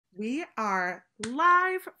We are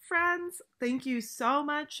live, friends. Thank you so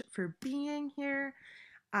much for being here.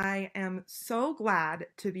 I am so glad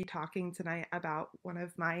to be talking tonight about one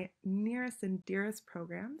of my nearest and dearest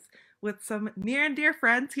programs with some near and dear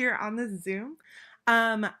friends here on the Zoom.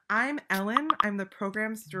 I'm Ellen. I'm the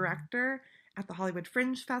programs director at the Hollywood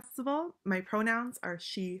Fringe Festival. My pronouns are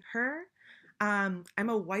she, her. I'm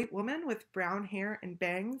a white woman with brown hair and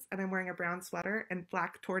bangs, and I'm wearing a brown sweater and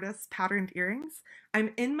black tortoise patterned earrings.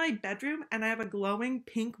 I'm in my bedroom, and I have a glowing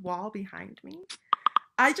pink wall behind me.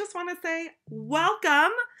 I just want to say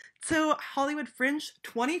welcome to Hollywood Fringe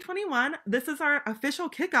 2021. This is our official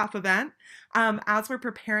kickoff event as we're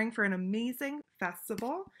preparing for an amazing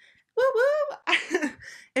festival. Woo woo!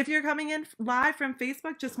 If you're coming in live from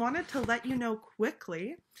Facebook, just wanted to let you know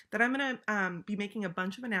quickly that I'm going to be making a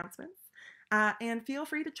bunch of announcements. And feel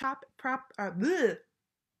free to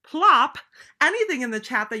plop anything in the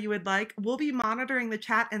chat that you would like. We'll be monitoring the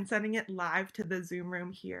chat and sending it live to the Zoom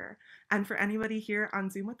room here. And for anybody here on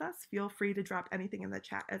Zoom with us, feel free to drop anything in the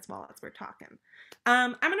chat as well as we're talking.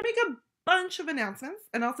 I'm going to make a bunch of announcements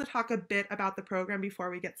and also talk a bit about the program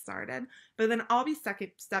before we get started. But then I'll be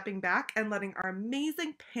stepping back and letting our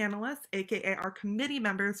amazing panelists, aka our committee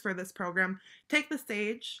members for this program, take the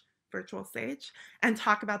stage, virtual stage, and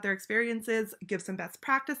talk about their experiences, give some best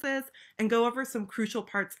practices, and go over some crucial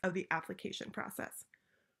parts of the application process.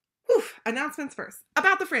 Whew, announcements first.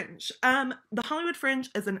 About the Fringe. The Hollywood Fringe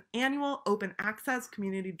is an annual open access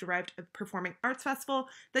community-derived performing arts festival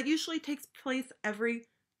that usually takes place every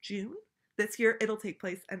June. This year, it'll take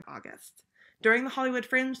place in August. During the Hollywood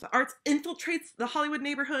Fringe, the arts infiltrates the Hollywood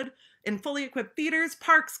neighborhood in fully equipped theaters,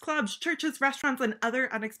 parks, clubs, churches, restaurants, and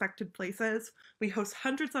other unexpected places. We host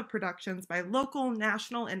hundreds of productions by local,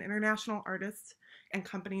 national, and international artists and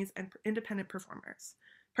companies and independent performers.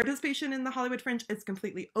 Participation in the Hollywood Fringe is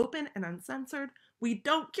completely open and uncensored. We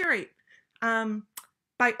don't curate.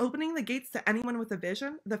 By opening the gates to anyone with a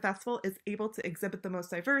vision, the festival is able to exhibit the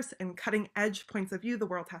most diverse and cutting-edge points of view the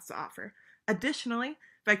world has to offer. Additionally,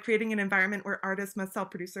 by creating an environment where artists must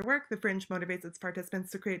self-produce their work, the Fringe motivates its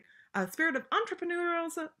participants to create a spirit of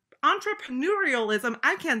entrepreneurialism,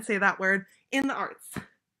 I can't say that word, in the arts.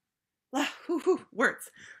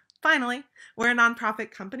 Words. Finally, we're a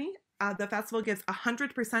nonprofit company. The festival gives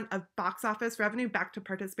 100% of box office revenue back to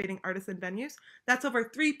participating artists and venues. That's over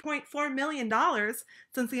 $3.4 million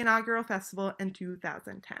since the inaugural festival in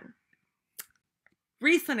 2010.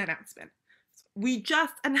 Recent announcement. We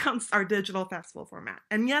just announced our digital festival format.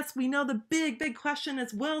 And yes, we know the big question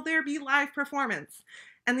is, will there be live performance?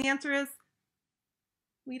 And the answer is,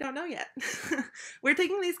 we don't know yet. We're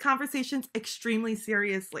taking these conversations extremely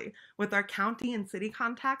seriously with our county and city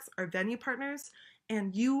contacts, our venue partners,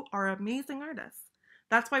 and you are amazing artists.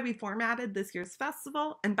 That's why we formatted this year's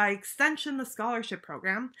festival, and by extension, the scholarship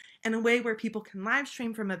program, in a way where people can live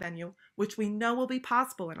stream from a venue, which we know will be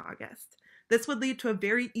possible in August. This would lead to a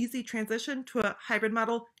very easy transition to a hybrid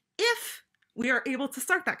model if we are able to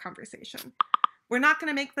start that conversation. We're not going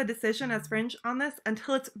to make the decision as Fringe on this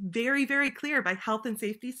until it's very, very clear by health and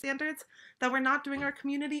safety standards that we're not doing our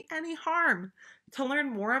community any harm. To learn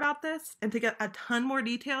more about this and to get a ton more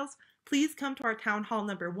details, please come to our Town Hall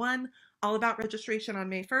number 1, all about registration on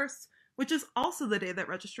May 1st, which is also the day that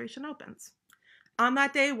registration opens. On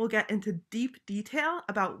that day, we'll get into deep detail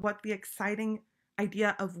about what the exciting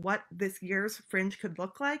idea of what this year's Fringe could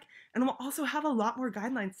look like, and we'll also have a lot more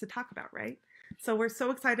guidelines to talk about, right? So we're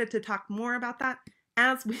so excited to talk more about that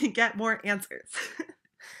as we get more answers.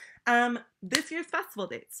 This year's festival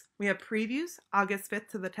dates. We have previews August 5th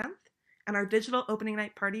to the 10th, and our digital opening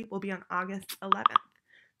night party will be on August 11th.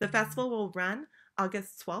 The festival will run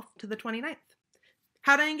August 12th to the 29th.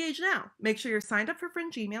 How to engage now? Make sure you're signed up for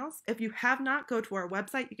Fringe emails. If you have not, go to our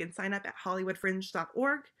website. You can sign up at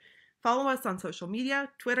hollywoodfringe.org. Follow us on social media,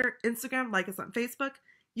 Twitter, Instagram, like us on Facebook.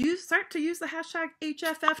 Start to use the hashtag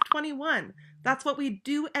HFF21. That's what we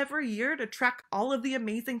do every year to track all of the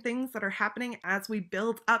amazing things that are happening as we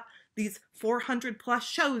build up these 400 plus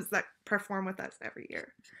shows that perform with us every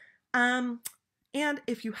year. And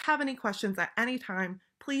if you have any questions at any time,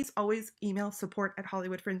 please always email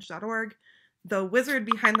support@hollywoodfringe.org. The wizard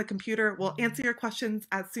behind the computer will answer your questions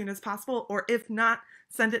as soon as possible, or if not,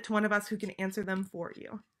 send it to one of us who can answer them for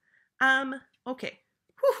you. Okay.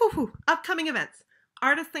 Upcoming events.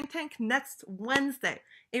 Artist Think Tank next Wednesday,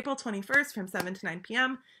 April 21st from 7 to 9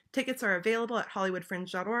 p.m. Tickets are available at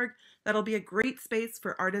hollywoodfringe.org. That'll be a great space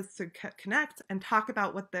for artists to connect and talk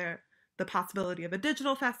about what the possibility of a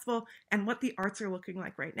digital festival and what the arts are looking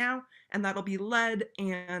like right now. And that'll be led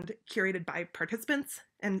and curated by participants,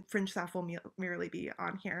 and Fringe staff will merely be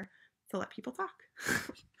on here to let people talk.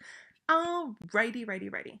 Righty.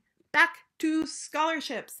 back to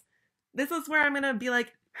scholarships. This is where I'm going to be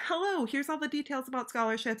like, hello, here's all the details about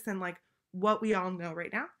scholarships and like what we all know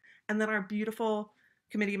right now. And then our beautiful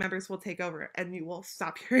committee members will take over and you will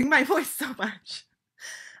stop hearing my voice so much.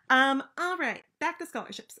 All right, back to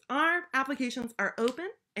scholarships. Our applications are open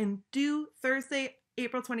and due Thursday,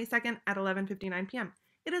 April 22nd at 11:59 p.m.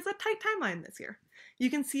 It is a tight timeline this year. You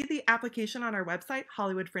can see the application on our website,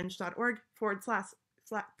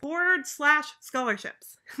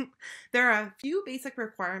 hollywoodfringe.org/scholarships. There are a few basic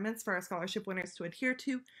requirements for our scholarship winners to adhere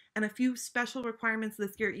to, and a few special requirements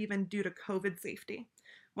this year even due to COVID safety.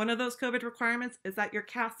 One of those COVID requirements is that your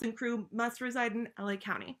cast and crew must reside in LA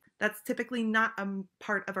County. That's typically not a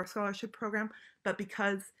part of our scholarship program, but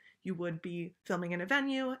because you would be filming in a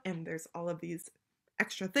venue and there's all of these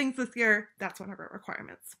extra things this year, that's one of our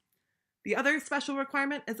requirements. The other special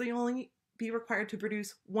requirement is that you'll only be required to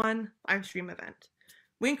produce one live stream event.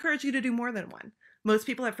 We encourage you to do more than one. Most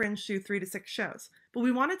people at Fringe do 3 to 6 shows, but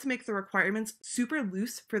we wanted to make the requirements super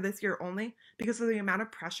loose for this year only because of the amount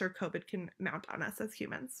of pressure COVID can mount on us as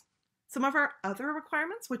humans. Some of our other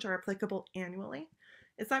requirements, which are applicable annually,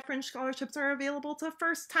 is that Fringe scholarships are available to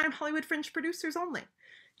first-time Hollywood Fringe producers only.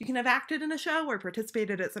 You can have acted in a show or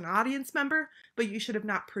participated as an audience member, but you should have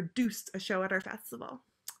not produced a show at our festival.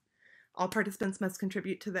 All participants must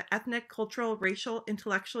contribute to the ethnic, cultural, racial,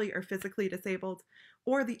 intellectually, or physically disabled,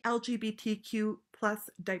 or the LGBTQ plus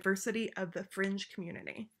diversity of the Fringe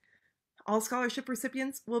community. All scholarship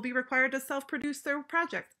recipients will be required to self-produce their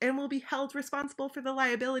project and will be held responsible for the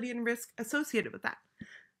liability and risk associated with that.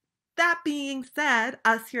 That being said,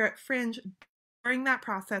 us here at Fringe, during that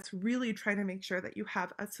process, really try to make sure that you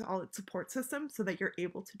have a solid support system so that you're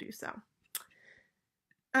able to do so.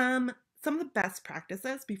 Some of the best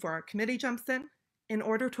practices before our committee jumps in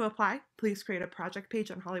order to apply, please create a project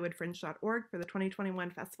page on hollywoodfringe.org for the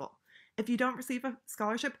 2021 festival. If you don't receive a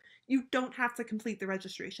scholarship, you don't have to complete the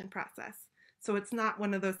registration process. So it's not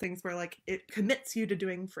one of those things where like it commits you to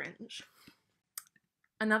doing Fringe.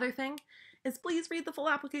 Another thing is please read the full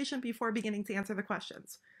application before beginning to answer the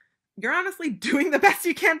questions. You're honestly doing the best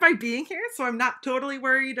you can by being here, so I'm not totally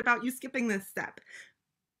worried about you skipping this step.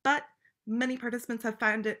 But many participants have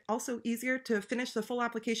found it also easier to finish the full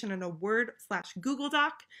application in a Word/Google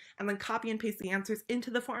Doc and then copy and paste the answers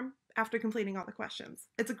into the form after completing all the questions.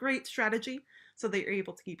 It's a great strategy so that you're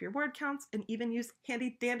able to keep your word counts and even use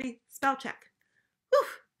handy dandy spell check. Whew,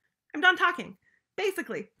 I'm done talking.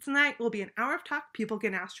 Basically, tonight will be an hour of talk. People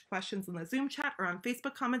can ask questions in the Zoom chat or on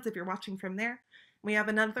Facebook comments if you're watching from there. We have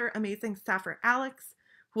another amazing staffer, Alex,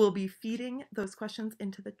 who will be feeding those questions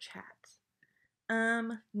into the chat.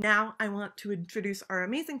 Now I want to introduce our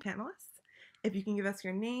amazing panelists. If you can give us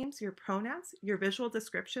your names, your pronouns, your visual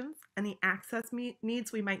descriptions, any access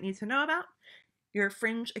needs we might need to know about, your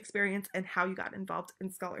Fringe experience, and how you got involved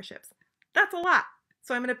in scholarships. That's a lot,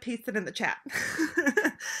 so I'm going to paste it in the chat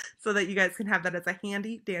so that you guys can have that as a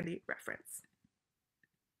handy dandy reference.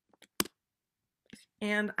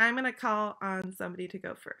 And I'm going to call on somebody to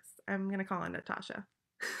go first. I'm going to call on Natasha.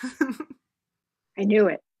 I knew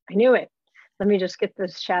it. Let me just get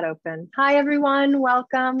this chat open. Hi, everyone.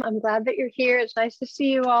 Welcome. I'm glad that you're here. It's nice to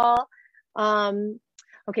see you all.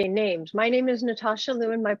 Okay, names. My name is Natasha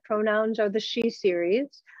Lewin. My pronouns are the she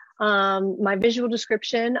series. My visual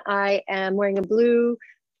description, I am wearing a blue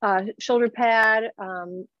shoulder pad,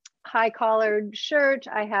 high collared shirt.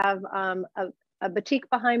 I have a batik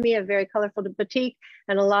behind me, a very colorful batik,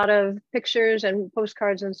 and a lot of pictures and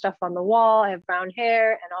postcards and stuff on the wall. I have brown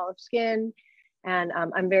hair and olive skin. And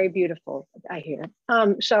I'm very beautiful, I hear.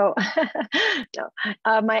 No.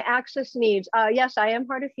 My access needs, yes, I am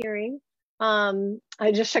hard of hearing. I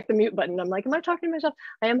just checked the mute button. I'm like, am I talking to myself?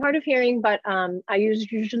 I am hard of hearing, but I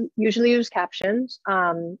usually use captions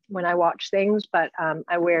when I watch things, but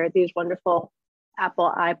I wear these wonderful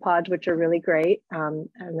Apple iPods, which are really great, and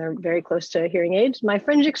they're very close to hearing aids. My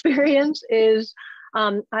Fringe experience is,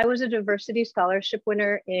 I was a diversity scholarship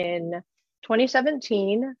winner in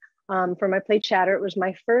 2017. For my play Chatter. It was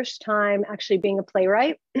my first time actually being a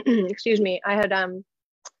playwright. Excuse me. I had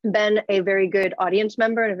been a very good audience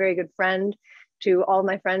member and a very good friend to all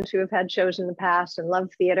my friends who have had shows in the past and love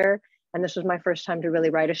theater. And this was my first time to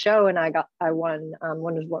really write a show, and I won.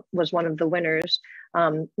 Was one of the winners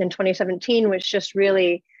in 2017, which just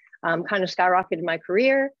really kind of skyrocketed my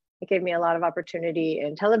career. It gave me a lot of opportunity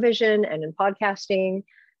in television and in podcasting.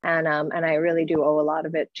 And I really do owe a lot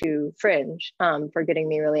of it to Fringe for getting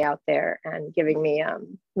me really out there and giving me,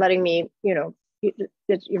 letting me, you know,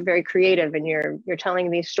 you're very creative and you're telling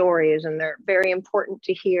these stories and they're very important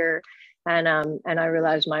to hear. And I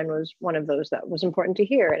realized mine was one of those that was important to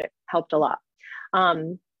hear, and it helped a lot.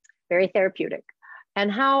 Very therapeutic.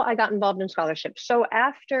 and how I got involved in scholarships. So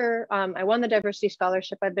after I won the diversity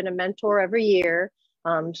scholarship, I've been a mentor every year.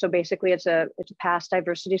 So basically it's a past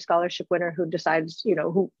diversity scholarship winner who decides,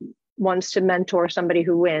 who wants to mentor somebody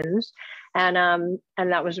who wins. And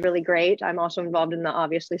that was really great. I'm also involved in the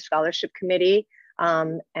obviously scholarship committee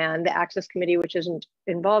and the access committee, which isn't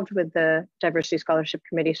involved with the diversity scholarship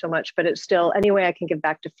committee so much, but it's still any way I can give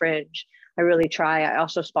back to Fringe. I really try. I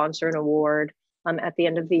also sponsor an award at the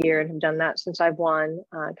end of the year and have done that since I've won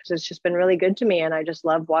because it's just been really good to me. And I just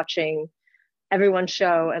love watching everyone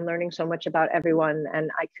show and learning so much about everyone. And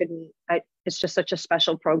it's just such a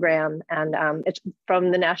special program. And it's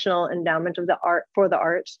from the National Endowment of the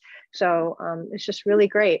Arts. So it's just really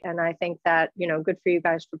great. And I think that, good for you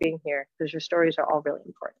guys for being here because your stories are all really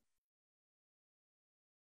important.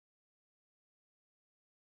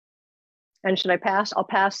 And should I pass? I'll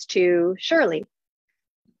pass to Shirley.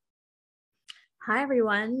 Hi,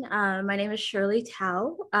 everyone. My name is Shirley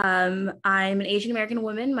Thao. I'm an Asian American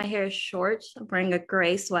woman. My hair is short. I'm wearing a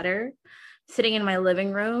gray sweater, sitting in my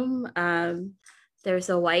living room. There's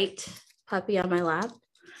a white puppy on my lap.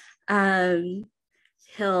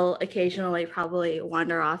 He'll occasionally probably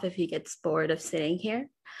wander off if he gets bored of sitting here.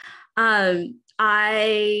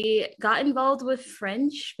 I got involved with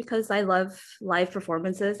Fringe because I love live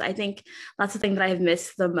performances. I think that's the thing that I have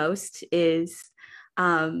missed the most is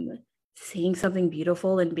seeing something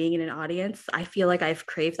beautiful and being in an audience. I feel like I've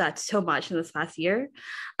craved that so much in this past year.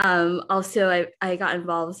 Also, I got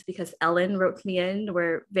involved because Ellen wrote me in.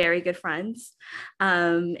 We're very good friends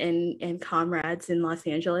and comrades in Los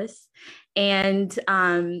Angeles. And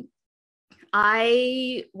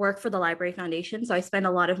I work for the Library Foundation, so I spend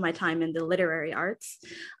a lot of my time in the literary arts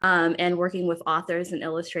and working with authors and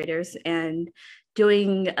illustrators and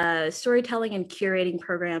doing storytelling and curating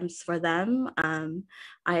programs for them.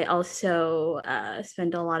 I also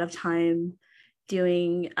spend a lot of time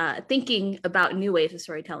thinking about new ways of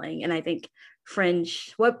storytelling. And I think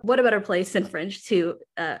Fringe, what a better place than Fringe to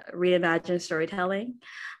reimagine storytelling.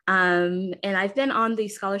 And I've been on the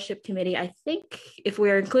scholarship committee, I think if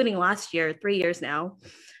we're including last year, 3 years now.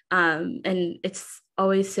 And it's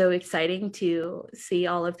always so exciting to see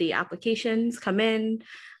all of the applications come in,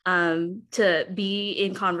 to be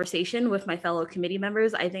in conversation with my fellow committee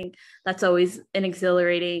members. I think that's always an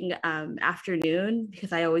exhilarating afternoon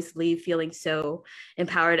because I always leave feeling so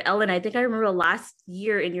empowered. Ellen, I think I remember last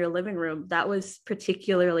year in your living room, that was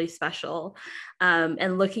particularly special.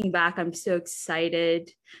 And looking back, I'm so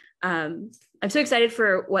excited. I'm so excited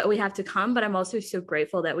for what we have to come, but I'm also so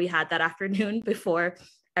grateful that we had that afternoon before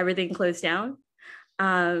everything closed down.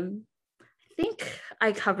 I think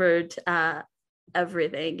I covered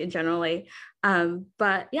everything generally.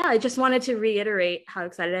 But yeah, I just wanted to reiterate how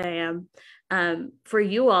excited I am for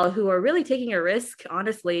you all who are really taking a risk,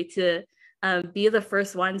 honestly, to be the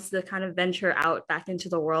first ones to kind of venture out back into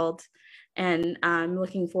the world. And I'm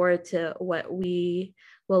looking forward to what we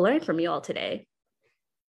will learn from you all today.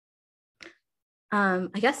 I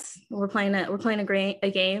guess we're playing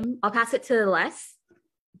a game. I'll pass it to Les.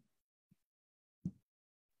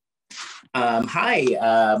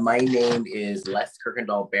 Hi, my name is Les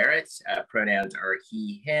Kurkendaal-Barrett. Pronouns are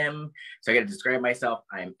he, him. So I got to describe myself.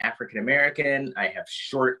 I'm African-American. I have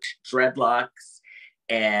short dreadlocks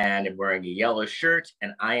and I'm wearing a yellow shirt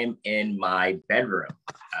and I am in my bedroom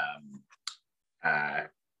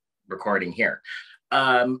recording here.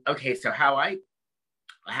 Okay, so how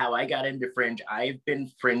I got into Fringe, I've been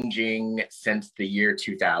fringing since the year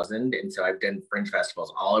 2000. And so I've done Fringe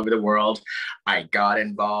festivals all over the world. I got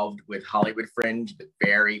involved with Hollywood Fringe, the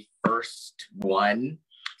very first one.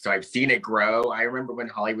 So I've seen it grow. I remember when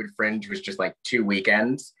Hollywood Fringe was just like 2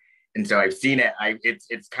 weekends. And so I've seen it.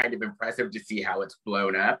 It's kind of impressive to see how it's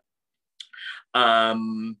blown up.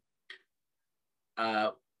 And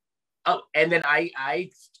then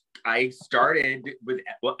I started with,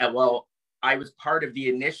 I was part of the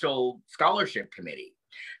initial scholarship committee.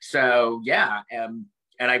 So yeah, and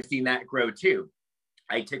I've seen that grow too.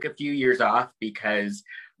 I took a few years off because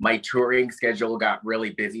my touring schedule got really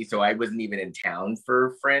busy. So I wasn't even in town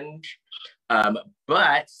for Fringe.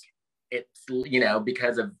 But it's,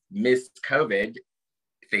 because of missed COVID,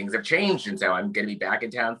 things have changed. And so I'm going to be back in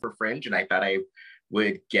town for Fringe and I thought I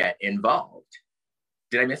would get involved.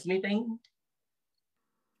 Did I miss anything?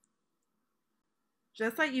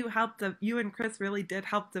 Just that you and Chris really did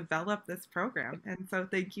help develop this program. And so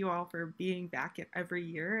thank you all for being back every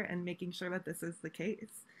year and making sure that this is the case.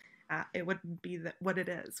 It wouldn't be what it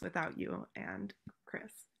is without you and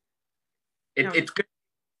Chris. It's good.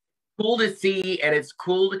 Cool to see, and it's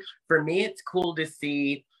cool for me. It's cool to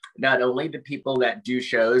see not only the people that do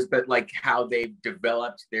shows, but like how they've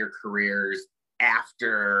developed their careers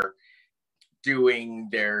after doing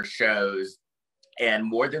their shows. And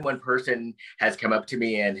more than one person has come up to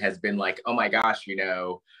me and has been like, oh my gosh, you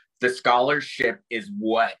know, the scholarship is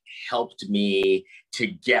what helped me to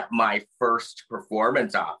get my first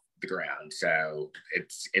performance off the ground. So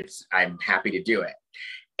I'm happy to do it.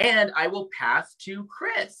 And I will pass to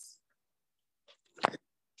Chris.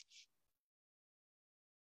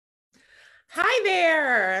 Hi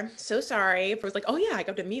there. So sorry. I was like, oh yeah, I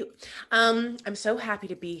got to mute. I'm so happy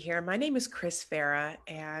to be here. My name is Chris Farah,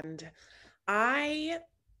 and I,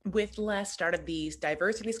 with Les, started the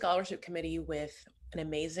Diversity Scholarship Committee with an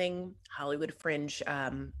amazing Hollywood Fringe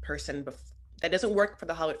person that doesn't work for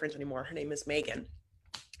the Hollywood Fringe anymore. Her name is Megan.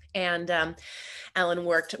 And Ellen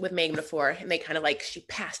worked with Megan before, and they kind of like, she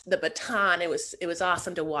passed the baton. It was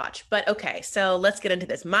awesome to watch. But okay, so let's get into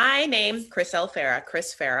this. My name, Chris L. Farah,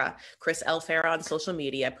 Chris Farah, Chris L. Farah on social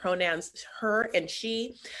media, pronouns her and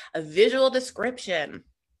she, a visual description.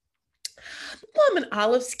 Well, I'm an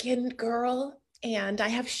olive-skinned girl, and I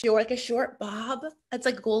have a short bob. It's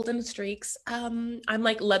like golden streaks. I'm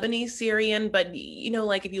like Lebanese Syrian, but you know,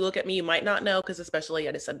 like if you look at me, you might not know, because especially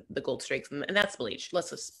I just said the gold streaks, and that's bleach.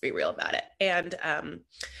 Let's just be real about it. And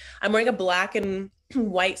I'm wearing a black and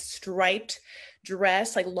white striped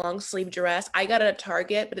dress, like long sleeve dress. I got it at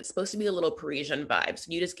Target, but it's supposed to be a little Parisian vibe.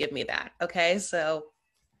 So you just give me that, okay? So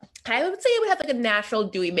I would say it would have like a natural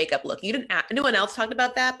dewy makeup look. No one else talked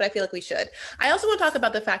about that, but I feel like we should. I also want to talk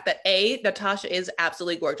about the fact that Natasha is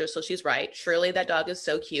absolutely gorgeous. So she's right. Shirley, that dog is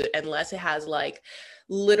so cute. And Les has like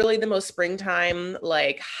literally the most springtime,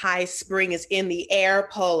 like high spring is in the air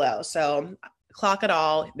polo. So clock it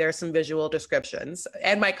all. There's some visual descriptions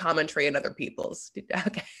and my commentary and other people's.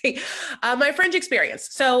 Okay. My Fringe experience.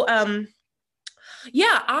 So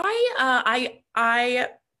yeah,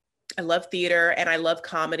 I love theater and I love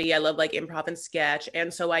comedy. I love like improv and sketch.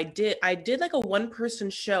 And so I did like a one-person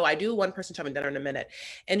show. I do a one-person show. I haven't done it in a minute.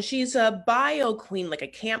 And she's a bio queen, like a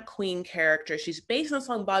camp queen character. She's based on a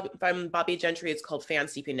song by Bobby Gentry. It's called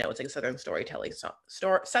Fancy, if you know. It's like a Southern storytelling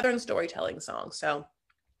song. So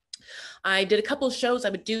I did a couple of shows. I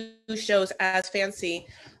would do shows as Fancy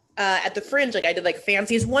at the Fringe. Like I did like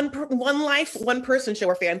Fancy's one person show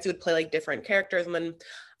where Fancy would play like different characters. And then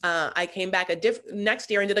I came back next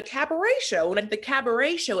year and did a cabaret show. When I did the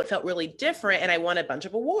cabaret show, it felt really different, and I won a bunch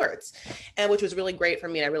of awards, and which was really great for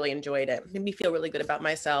me. And I really enjoyed it. It made me feel really good about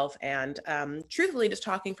myself. And truthfully, just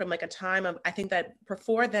talking from like a time of, I think that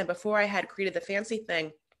before I had created the Fancy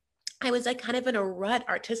thing, I was like kind of in a rut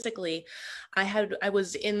artistically. I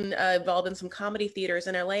was involved in some comedy theaters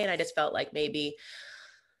in LA, and I just felt like maybe,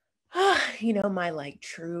 you know, my like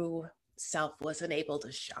true self wasn't able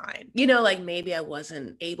to shine, you know, like maybe I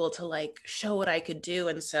wasn't able to like show what I could do.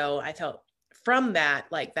 And so I felt from that,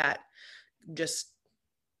 like that just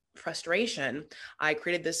frustration, I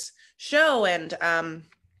created this show and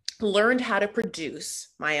learned how to produce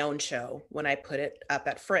my own show when I put it up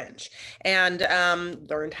at Fringe, and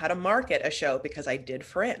learned how to market a show because I did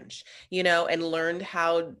Fringe, you know, and learned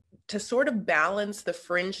how to sort of balance the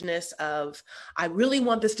fringeness of, I really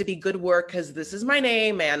want this to be good work because this is my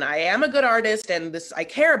name and I am a good artist and I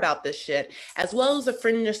care about this shit, as well as the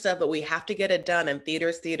fringeness of, but we have to get it done, and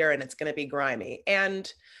theater's theater and it's going to be grimy.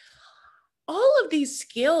 And all of these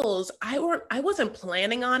skills, I wasn't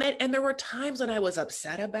planning on it. And there were times when I was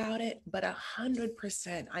upset about it, but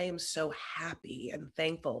 100%, I am so happy and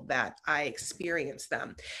thankful that I experienced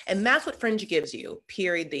them. And that's what Fringe gives you,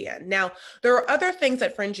 period, the end. Now, there are other things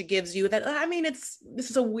that Fringe gives you that, I mean, this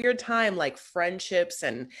is a weird time, like friendships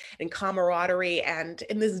and camaraderie. And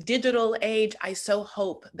in this digital age, I so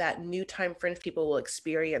hope that new time Fringe people will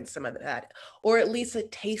experience some of that, or at least a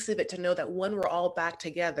taste of it, to know that when we're all back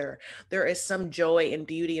together, there is some joy and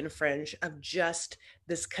beauty in Fringe of just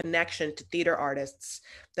this connection to theater artists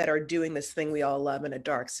that are doing this thing we all love in a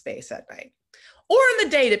dark space at night, or in the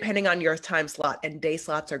day, depending on your time slot. And day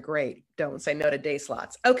slots are great. Don't say no to day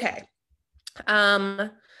slots. Okay.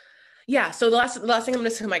 Yeah. So the last thing I'm going to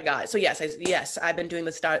say, oh my God. So yes, I've been doing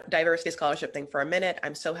this diversity scholarship thing for a minute.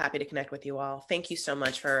 I'm so happy to connect with you all. Thank you so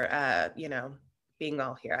much for, you know, being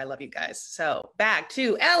all here. I love you guys. So back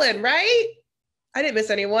to Ellen, right? I didn't miss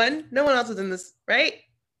anyone. No one else was in this, right?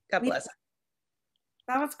 God bless.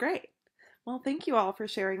 That was great. Well, thank you all for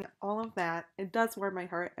sharing all of that. It does warm my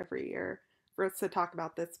heart every year for us to talk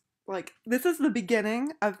about this. Like, this is the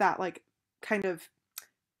beginning of that, like, kind of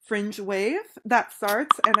Fringe wave that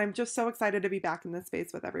starts. And I'm just so excited to be back in this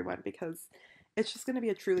space with everyone, because it's just going to be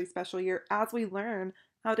a truly special year as we learn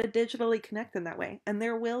how to digitally connect in that way. And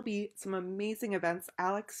there will be some amazing events.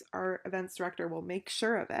 Alex, our events director, will make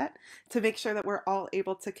sure of it, to make sure that we're all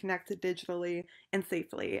able to connect digitally and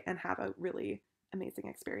safely and have a really amazing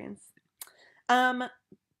experience.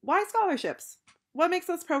 Why scholarships? What makes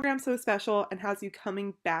this program so special and has you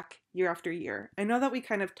coming back year after year? I know that we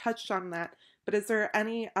kind of touched on that, but is there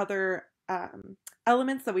any other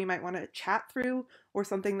elements that we might want to chat through or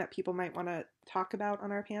something that people might want to talk about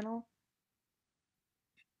on our panel?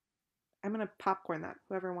 I'm going to popcorn that.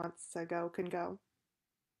 Whoever wants to go can go.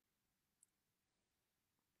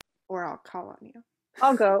 Or I'll call on you.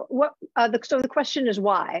 I'll go. So the question is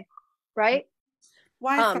why, right?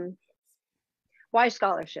 Why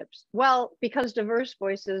scholarships? Well, because diverse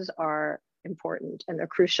voices are important and they're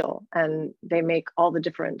crucial and they make all the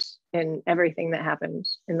difference in everything that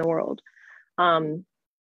happens in the world.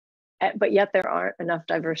 But yet there aren't enough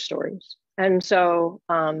diverse stories. And so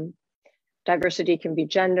diversity can be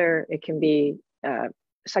gender, it can be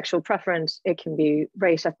sexual preference, it can be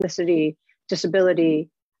race, ethnicity, disability.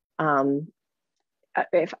 I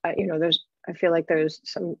feel like there's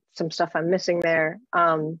some stuff I'm missing there,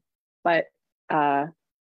 but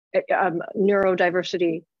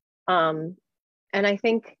neurodiversity, and I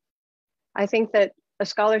think that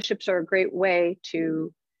scholarships are a great way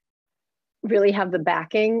to really have the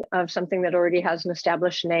backing of something that already has an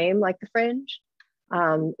established name, like the Fringe.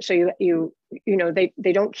 So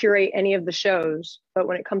they don't curate any of the shows, but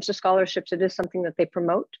when it comes to scholarships, it is something that they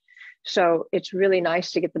promote. So it's really nice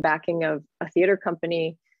to get the backing of a theater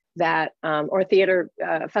company that, or a theater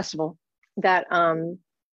festival that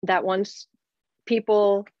wants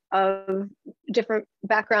people of different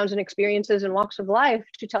backgrounds and experiences and walks of life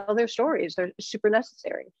to tell their stories. They're super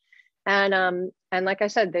necessary. And like I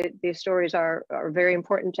said, these stories are very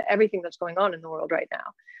important to everything that's going on in the world right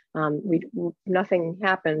now. Nothing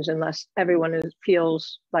happens unless everyone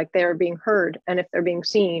feels like they're being heard, and if they're being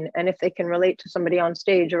seen, and if they can relate to somebody on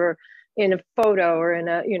stage or in a photo or in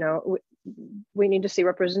a, we need to see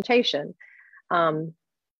representation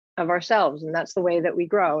of ourselves, and that's the way that we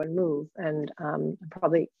grow and move. And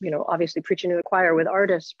probably, obviously preaching to the choir with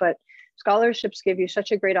artists, but scholarships give you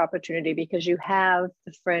such a great opportunity because you have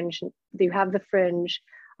the Fringe.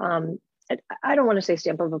 I don't want to say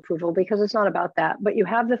stamp of approval because it's not about that, but you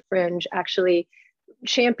have the Fringe actually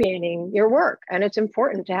championing your work. And it's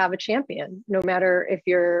important to have a champion, no matter if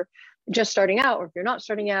you're just starting out or if you're not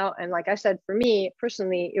starting out. And like I said, for me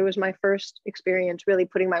personally, it was my first experience really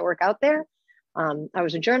putting my work out there. I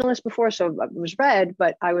was a journalist before, so I was read,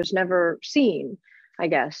 but I was never seen, I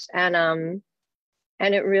guess. And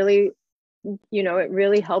it really, it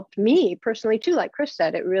really helped me personally too. Like Chris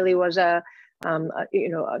said, it really was a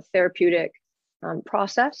therapeutic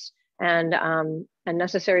process and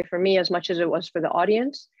necessary for me as much as it was for the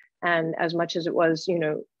audience, and as much as it was,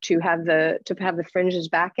 to have the Fringe's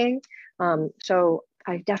backing. So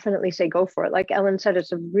I definitely say go for it. Like Ellen said,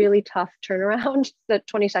 it's a really tough turnaround, the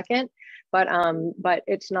 22nd, but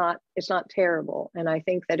it's not terrible. And I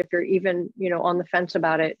think that if you're even, on the fence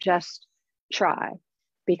about it, just try,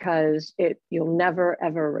 because you'll never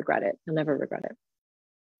ever regret it. You'll never regret it.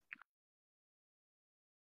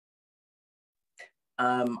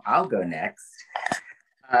 I'll go next.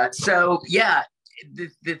 So yeah,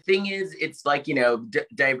 the thing is, it's like,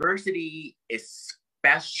 diversity,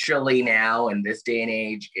 especially now in this day and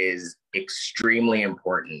age, is extremely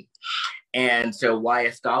important. And so why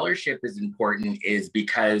a scholarship is important is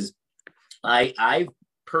because I've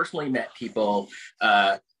personally met people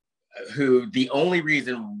who the only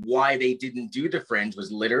reason why they didn't do the Fringe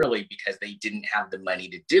was literally because they didn't have the money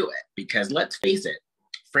to do it. Because let's face it,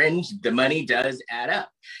 Fringe, the money does add up.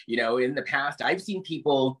 In the past, I've seen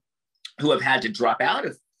people who have had to drop out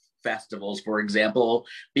of festivals, for example,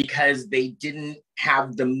 because they didn't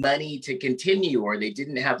have the money to continue, or they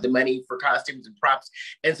didn't have the money for costumes and props.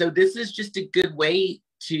 And so this is just a good way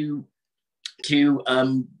to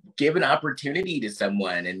give an opportunity to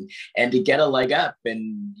someone and to get a leg up.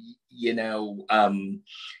 And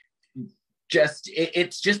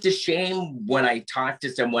it's just a shame when I talk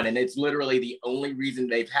to someone and it's literally the only reason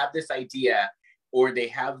they've had this idea or they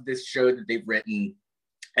have this show that they've written,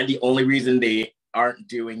 and the only reason they aren't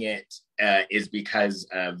doing it is because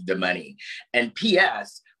of the money. And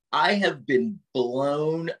P.S., I have been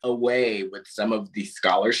blown away with some of the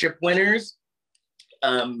scholarship winners.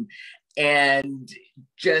 And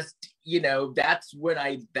just, that's when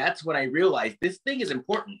I realized this thing is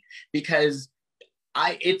important, because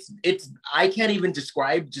I can't even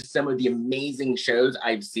describe just some of the amazing shows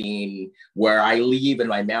I've seen where I leave and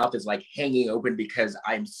my mouth is like hanging open because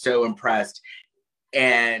I'm so impressed.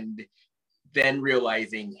 And then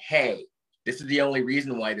realizing, hey, this is the only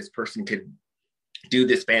reason why this person could do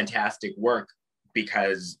this fantastic work,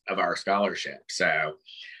 because of our scholarship. So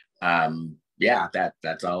yeah,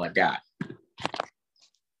 that's all I've got.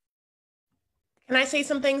 Can I say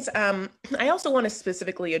some things? I also want to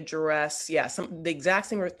specifically address, the exact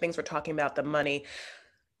same things we're talking about, the money,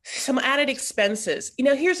 some added expenses.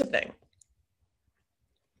 Here's the thing.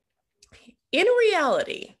 In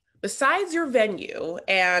reality, besides your venue,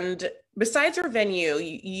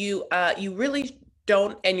 you really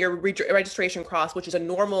don't, and your registration cost, which is a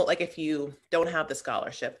normal, like if you don't have the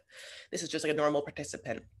scholarship, this is just like a normal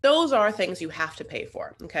participant. Those are things you have to pay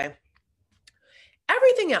for, okay?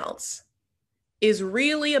 Everything else is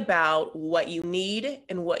really about what you need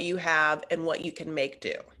and what you have and what you can make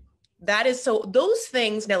do. That is, so those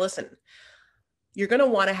things, now listen, you're gonna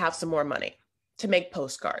wanna have some more money to make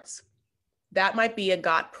postcards. That might be a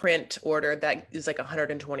got print order that is like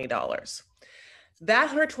 $120. That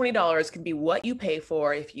 $120 can be what you pay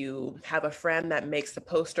for if you have a friend that makes the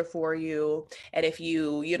poster for you. And if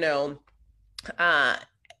you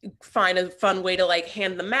find a fun way to like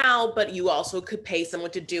hand them out, but you also could pay someone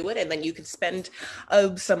to do it. And then you could spend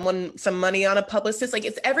some money on a publicist. Like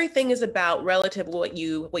everything is about relative what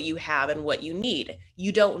you have and what you need.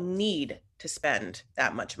 You don't need to spend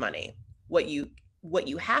that much money. What you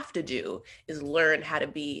have to do is learn how to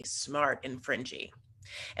be smart and fringy.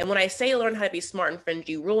 And when I say learn how to be smart and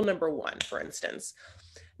fringy, rule number 1, for instance,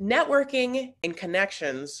 networking and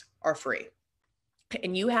connections are free.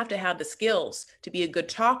 And you have to have the skills to be a good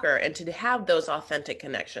talker and to have those authentic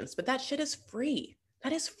connections. But that shit is free.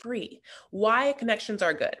 That is free. Why connections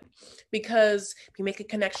are good? Because if you make a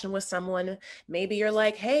connection with someone, maybe you're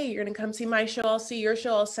like, hey, you're going to come see my show. I'll see your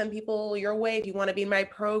show. I'll send people your way if you want to be in my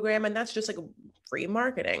program. And that's just like free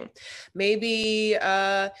marketing. Maybe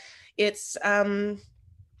it's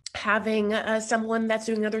having someone that's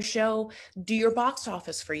doing another show do your box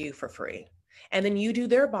office for you for free. And then you do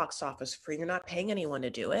their box office free. You're not paying anyone to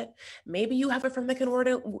do it. Maybe you have a friend that can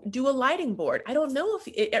do a lighting board. I don't know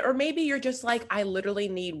or maybe you're just like, I literally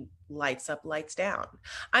need lights up, lights down.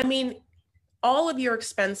 I mean, all of your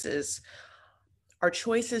expenses are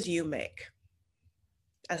choices you make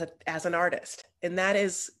as an artist. And that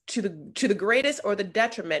is to the greatest or the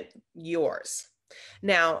detriment yours.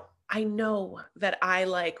 Now, I know that I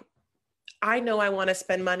want to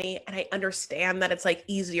spend money, and I understand that it's like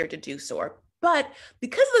easier to do so. But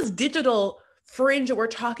because of this digital fringe that we're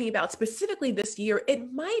talking about specifically this year,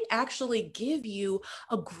 it might actually give you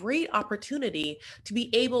a great opportunity to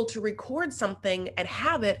be able to record something and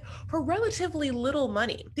have it for relatively little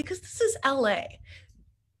money. Because this is LA.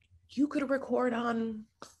 You could record on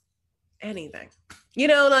anything.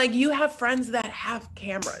 Like you have friends that have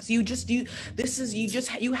cameras. You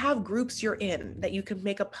have groups you're in that you can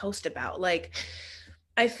make a post about. Like,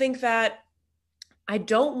 I think that I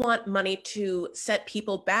don't want money to set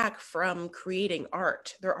people back from creating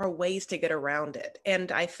art. There are ways to get around it.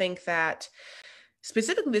 And I think that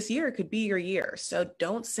specifically this year could be your year. So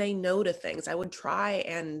don't say no to things. I would try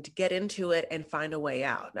and get into it and find a way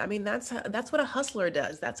out. I mean, that's what a hustler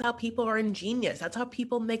does. That's how people are ingenious. That's how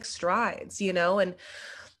people make strides, and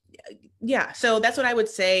yeah, so that's what I would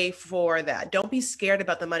say for that. Don't be scared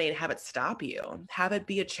about the money and have it stop you. Have it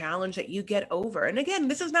be a challenge that you get over. And again,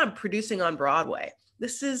 this is not producing on Broadway.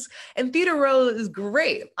 And Theater Row is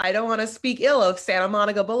great. I don't want to speak ill of Santa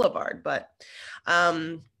Monica Boulevard, but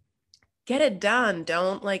get it done.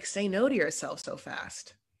 Don't like say no to yourself so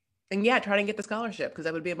fast. And yeah, try to get the scholarship because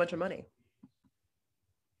that would be a bunch of money.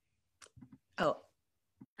 Oh.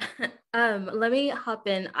 Let me hop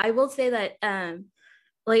in. I will say that I'm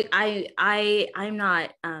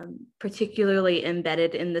not particularly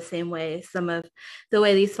embedded in the same way some of the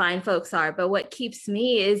way these fine folks are, but what keeps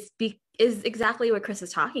me is exactly what Chris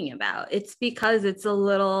is talking about. It's because it's a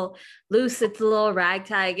little loose, it's a little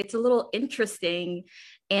ragtag, it's a little interesting.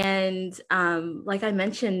 And like I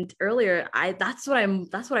mentioned earlier, that's what I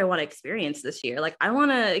want to experience this year. Like I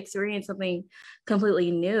want to experience something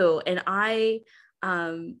completely new. And I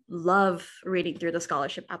love reading through the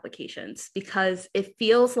scholarship applications because it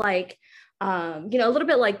feels like, a little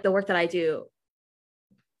bit like the work that I do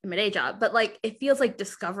in my day job, but like, it feels like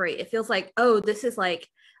discovery. It feels like, oh, this is like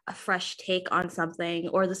a fresh take on something,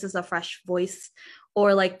 or this is a fresh voice,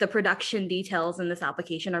 or like the production details in this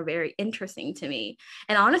application are very interesting to me.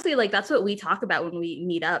 And honestly, like that's what we talk about when we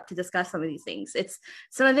meet up to discuss some of these things.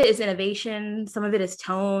 Some of it is innovation, some of it is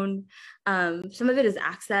tone, some of it is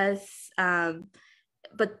access.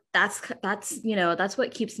 But that's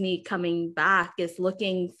what keeps me coming back, is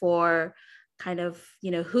looking for kind of,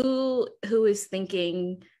 who is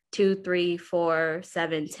thinking 2, 3, 4,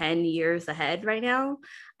 7, 10 years ahead right now,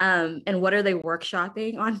 and what are they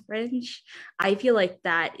workshopping on Fringe. I feel like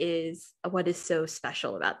that is what is so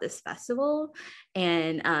special about this festival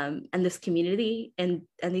and this community and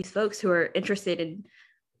these folks who are interested in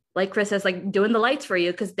like Chris says, like doing the lights for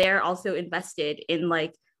you, because they're also invested in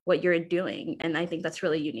like what you're doing. And I think that's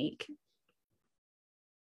really unique.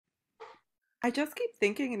 I just keep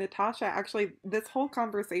thinking, Natasha, actually, this whole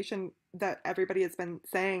conversation that everybody has been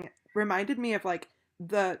saying reminded me of like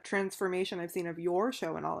the transformation I've seen of your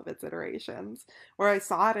show in all of its iterations, where I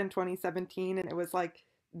saw it in 2017 and it was like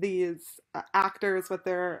these actors with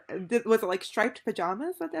their, was it like striped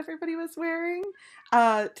pajamas that everybody was wearing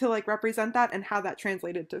to like represent that, and how that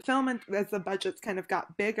translated to film, and as the budgets kind of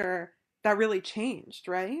got bigger, that really changed,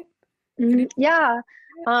 right? Yeah.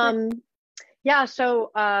 Yeah.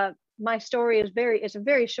 So my story is it's a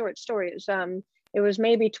very short story. It was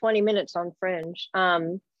maybe 20 minutes on Fringe.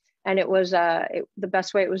 And it was the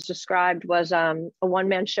best way it was described was a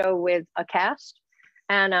one-man show with a cast.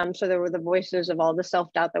 And so there were the voices of all the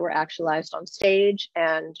self-doubt that were actualized on stage,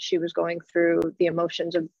 and she was going through the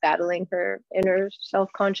emotions of battling her inner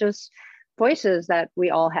self-conscious voices that we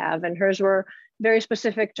all have. And hers were very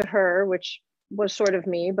specific to her, which was sort of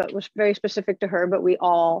me, but was very specific to her, but we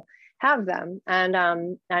all have them. And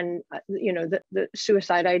you know, the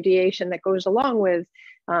suicide ideation that goes along with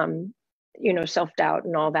you know, self-doubt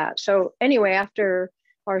and all that. So anyway, after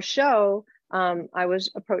our show, I was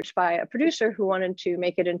approached by a producer who wanted to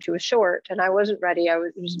make it into a short, and I wasn't ready.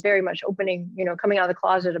 Was very much opening, you know, coming out of the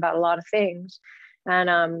closet about a lot of things.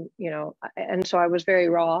 And you know, and so I was very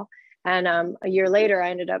raw. And a year later, I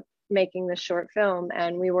ended up making this short film,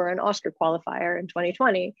 and we were an Oscar qualifier in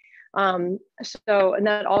 2020. So, and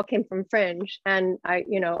that all came from Fringe. And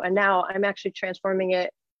you know, and now I'm actually transforming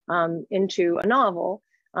it into a novel.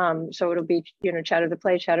 So it'll be, you know, Chatter the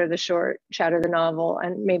play, Chatter the short, Chatter the novel,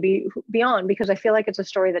 and maybe beyond, because I feel like it's a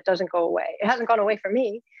story that doesn't go away. It hasn't gone away for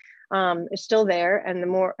me. It's still there. And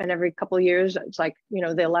and every couple of years, it's like, you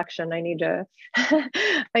know, the election, I need to,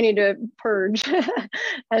 I need to purge.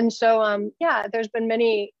 And so, yeah, there's been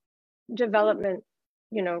many development,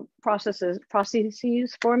 you know, processes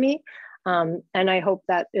for me. And I hope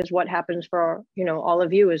that is what happens for, you know, all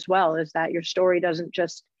of you as well, is that your story doesn't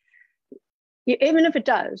just, even if it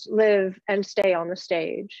does live and stay on the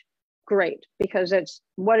stage, great, because it's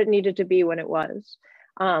what it needed to be when it was.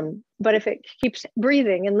 But if it keeps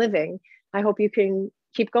breathing and living, I hope you can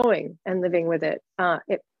keep going and living with it,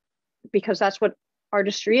 because that's what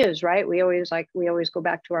artistry is, right? We always go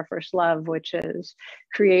back to our first love, which is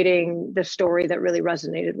creating the story that really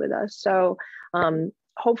resonated with us. So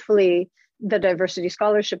hopefully the diversity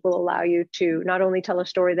scholarship will allow you to not only tell a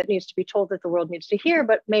story that needs to be told, that the world needs to hear,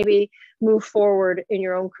 but maybe move forward in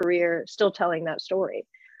your own career still telling that story.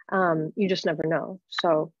 You just never know.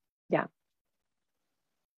 So yeah.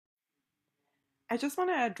 I just want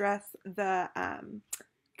to address the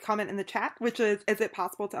comment in the chat, which is it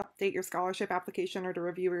possible to update your scholarship application or to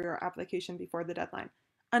review your application before the deadline?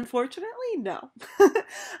 Unfortunately, no.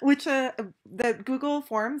 Which the Google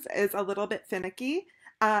Forms is a little bit finicky.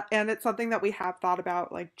 And it's something that we have thought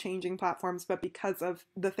about, like changing platforms, but because of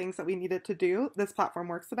the things that we needed to do, this platform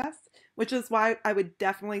works the best, which is why I would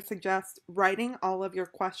definitely suggest writing all of your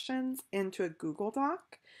questions into a Google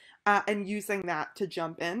Doc and using that to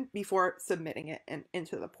jump in before submitting it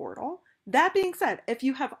into the portal. That being said, if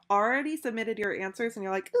you have already submitted your answers and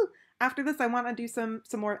you're like, ooh, after this I want to do some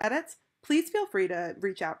more edits, please feel free to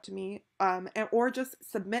reach out to me or just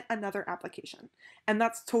submit another application. And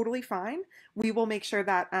that's totally fine. We will make sure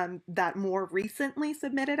that that more recently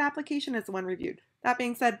submitted application is the one reviewed. That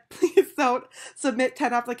being said, please don't submit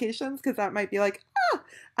 10 applications, because that might be like,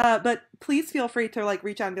 but please feel free to like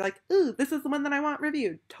reach out and be like, ooh, this is the one that I want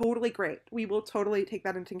reviewed. Totally great. We will totally take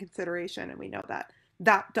that into consideration, and we know that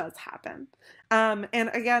that does happen. And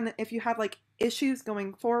again, if you have like issues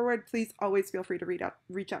going forward, please always feel free to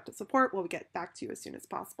reach out to support. We'll get back to you as soon as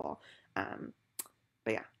possible.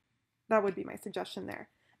 But yeah, that would be my suggestion there.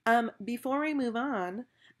 Before we move on,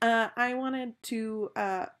 I wanted to,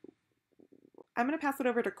 I'm going to pass it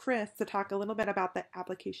over to Chris to talk a little bit about the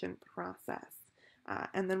application process.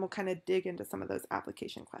 And then we'll kind of dig into some of those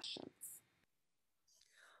application questions.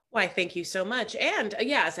 Why, thank you so much. And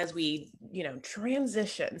yes, as we, you know,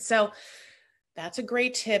 transition. So that's a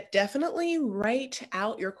great tip. Definitely write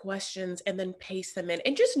out your questions and then paste them in,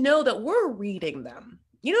 and just know that we're reading them.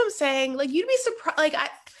 You know what I'm saying? Like, you'd be surprised. Like,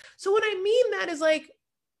 so what I mean that is like,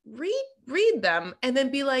 read them and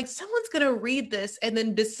then be like, someone's going to read this and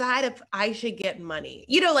then decide if I should get money.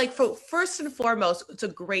 You know, like, first and foremost, it's a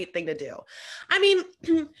great thing to do. I mean,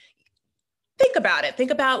 think about it.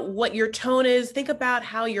 Think about what your tone is. Think about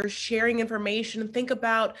how you're sharing information. Think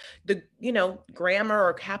about the, you know, grammar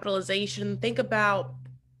or capitalization. Think about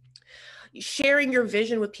sharing your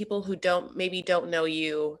vision with people who maybe don't know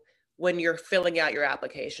you when you're filling out your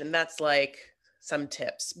application. That's like some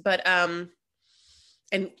tips, but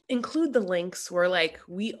and include the links. We're like,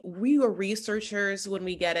 we were researchers when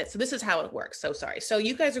we get it. So this is how it works. So sorry. So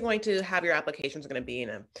you guys are going to have your applications are going to be in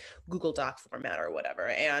a Google Doc format or whatever,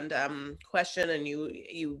 and question, and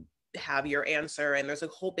you have your answer, and there's a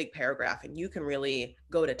whole big paragraph, and you can really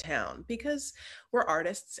go to town because we're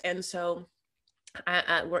artists. And so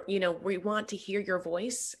we're, we want to hear your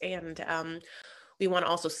voice, and we want to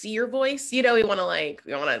also see your voice. We want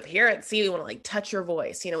to hear it, see, we want to like touch your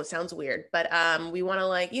voice. It sounds weird, but we want to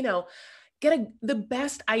like, get the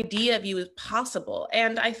best idea of you as possible.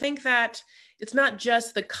 And I think that it's not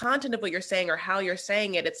just the content of what you're saying or how you're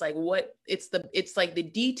saying it. It's like it's like the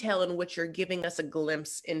detail in which you're giving us a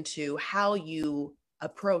glimpse into how you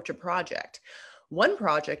approach a project. One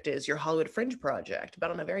project is your Hollywood Fringe project,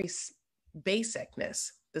 but on a very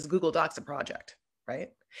basicness, this Google Docs a project,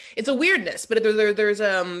 right? It's a weirdness, but there's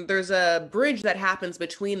a bridge that happens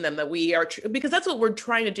between them that we are, because that's what we're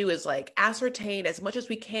trying to do, is like ascertain as much as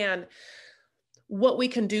we can what we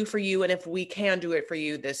can do for you and if we can do it for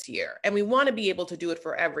you this year. And we want to be able to do it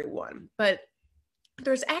for everyone, but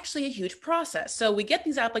there's actually a huge process. So we get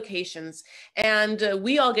these applications, and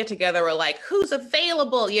we all get together. We're like, who's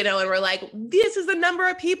available? And we're like, this is the number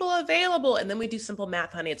of people available. And then we do simple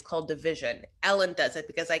math, honey. It's called division. Ellen does it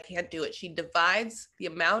because I can't do it. She divides the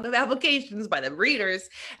amount of applications by the readers,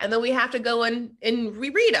 and then we have to go and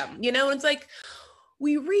reread them, and it's like,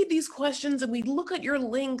 we read these questions and we look at your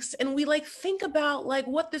links and we like think about like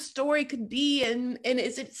what the story could be, and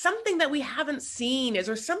is it something that we haven't seen? Is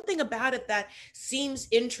there something about it that seems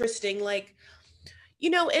interesting? Like,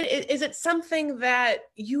 is it something that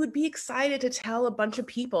you would be excited to tell a bunch of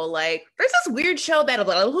people? Like, there's this weird show that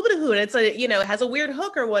and it's it has a weird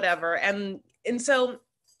hook or whatever, and so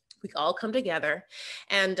we all come together,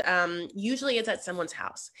 and usually it's at someone's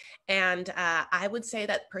house. And I would say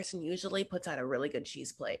that person usually puts out a really good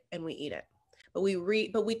cheese plate, and we eat it. But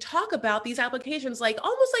we talk about these applications like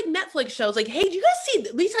almost like Netflix shows. Like, hey, do you guys see?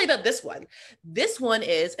 Let me tell you about this one. This one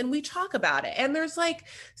is, and we talk about it. And there's like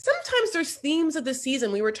sometimes there's themes of the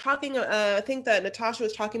season. We were talking. I think that Natasha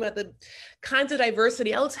was talking about the kinds of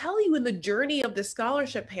diversity. I'll tell you in the journey of the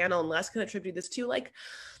scholarship panel, and Les can attribute this to like,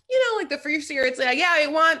 like the first year, it's like, yeah, we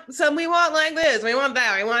want like this, we want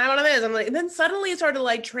that, we want one of this. I'm like, and then suddenly it started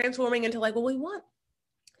like transforming into like, well, we want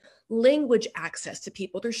language access to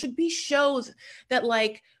people. There should be shows that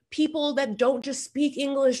like people that don't just speak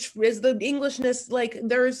English, is the Englishness, like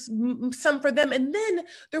there's some for them. And then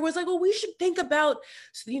there was like, well, we should think about,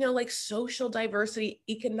 like social diversity,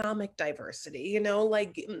 economic diversity,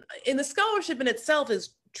 like in the scholarship in itself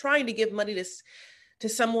is trying to give money to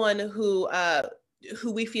someone who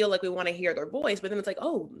we feel like we want to hear their voice, but then it's like,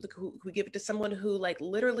 oh, we give it to someone who like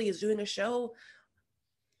literally is doing a show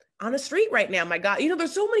on a street right now. My God,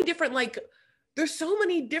 there's so many different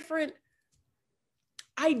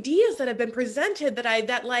ideas that have been presented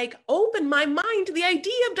that like open my mind to the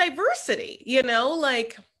idea of diversity.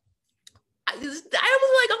 Like I was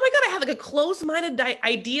like, oh my God, I have like a closed-minded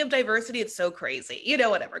idea of diversity. It's so crazy,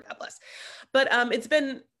 whatever, God bless. But it's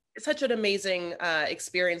been such an amazing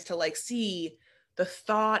experience to like see the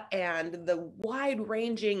thought and the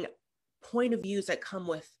wide-ranging point of views that come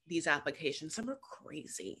with these applications. Some are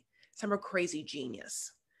crazy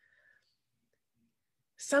genius.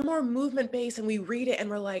 Some are movement-based, and we read it and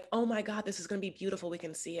we're like, oh my God, this is going to be beautiful. We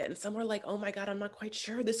can see it. And some are like, oh my God, I'm not quite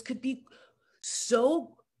sure. This could be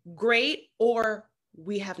so great, or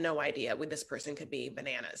we have no idea when this person could be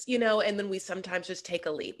bananas, and then we sometimes just take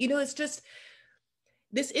a leap. It's just,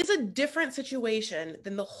 this is a different situation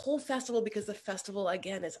than the whole festival, because the festival,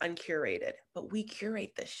 again, is uncurated, but we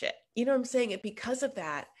curate this shit. You know what I'm saying? And because of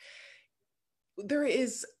that, there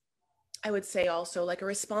is, I would say, also like a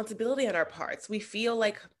responsibility on our parts. We feel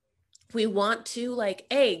like we want to like,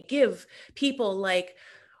 give people like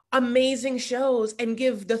amazing shows and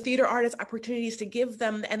give the theater artists opportunities to give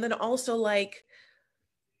them. And then also like,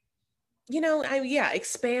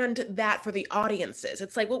 expand that for the audiences.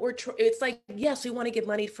 It's like it's like, yes, we want to give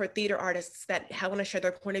money for theater artists that want to share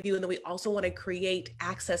their point of view. And then we also want to create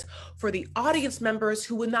access for the audience members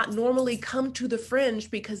who would not normally come to the Fringe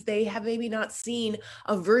because they have maybe not seen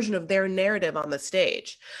a version of their narrative on the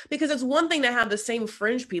stage. Because it's one thing to have the same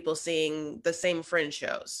Fringe people seeing the same Fringe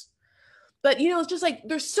shows. But, it's just like,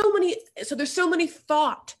 there's so many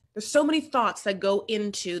thoughts that go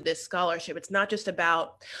into this scholarship. It's not just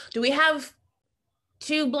about, do we have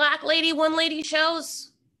 2 Black lady, 1 lady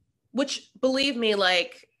shows? Which, believe me,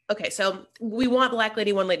 like, okay, so we want Black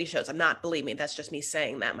lady, 1 lady shows. Believe me, that's just me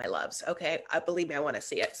saying that, my loves. Okay, believe me, I want to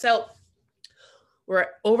see it. So we're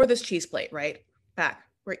over this cheese plate, right? Back.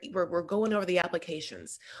 We're going over the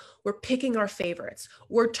applications. We're picking our favorites.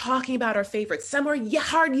 We're talking about our favorites. Some are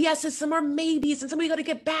hard yeses, some are maybes, and some we got to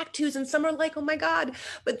get back to, and some are like, oh my God.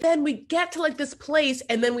 But then we get to like this place,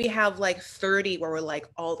 and then we have like 30 where we're like,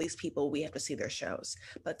 all these people, we have to see their shows.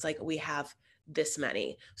 But it's like, we have this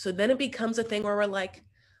many. So then it becomes a thing where we're like,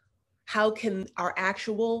 how can our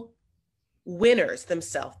actual winners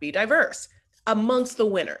themselves be diverse amongst the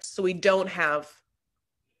winners? So we don't have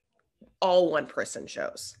all one-person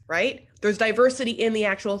shows, right? There's diversity in the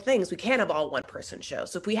actual things. We can't have all one-person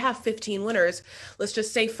shows. So if we have 15 winners, let's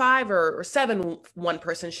just say 5 or 7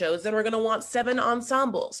 one-person shows, then we're going to want 7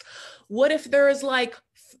 ensembles. What if there's like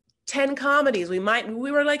 10 comedies? We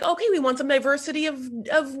were like, okay, we want some diversity of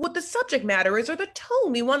what the subject matter is or the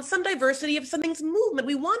tone. We want some diversity of something's movement.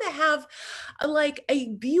 We want to have like a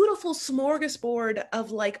beautiful smorgasbord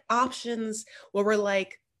of like options where we're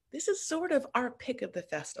like, this is sort of our pick of the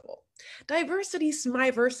festival. Diversity's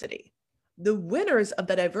myversity. The winners of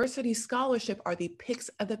the diversity scholarship are the picks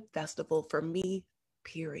of the festival for me,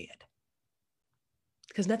 period.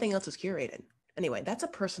 Because nothing else is curated. Anyway, that's a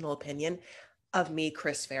personal opinion of me,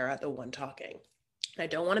 Chris Farah, the one talking. And I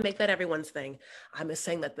don't want to make that everyone's thing. I'm just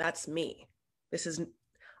saying that that's me.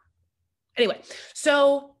 Anyway,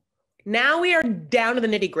 so now we are down to the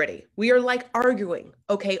nitty gritty. We are like arguing,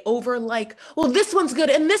 okay, over like, well, this one's good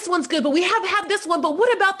and this one's good, but we have had this one, but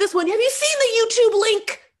what about this one? Have you seen the YouTube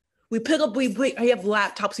link? We pick up, I have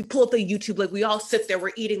laptops, we pull up the YouTube link, we all sit there, we're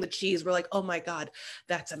eating the cheese. We're like, oh my God,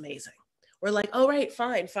 that's amazing. We're like, all right,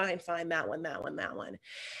 fine, that one.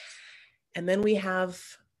 And then we have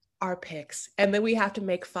our picks, and then we have to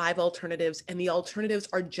make 5 alternatives, and the alternatives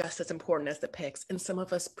are just as important as the picks. And some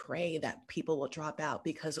of us pray that people will drop out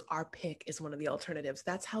because our pick is one of the alternatives.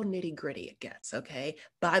 That's how nitty gritty it gets, okay?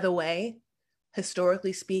 By the way,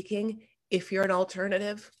 historically speaking, if you're an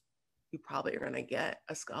alternative, you probably are gonna get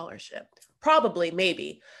a scholarship. Probably,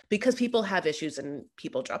 maybe, because people have issues and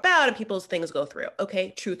people drop out and people's things go through,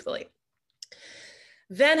 okay, truthfully.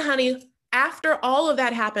 Then, honey, after all of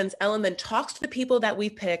that happens, Ellen then talks to the people that we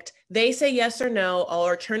picked. They say yes or no. All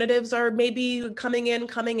alternatives are maybe coming in,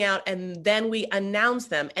 coming out, and then we announce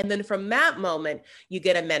them. And then from that moment, you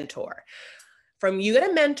get a mentor. You get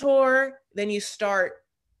a mentor, then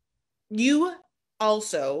you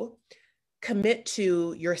also commit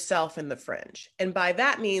to yourself in the Fringe. And by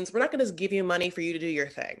that means, we're not gonna just give you money for you to do your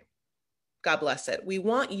thing. God bless it. We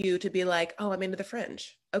want you to be like, oh, I'm into the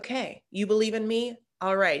Fringe. Okay, you believe in me?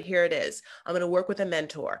 All right, here it is. I'm going to work with a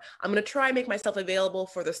mentor. I'm going to try and make myself available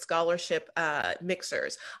for the scholarship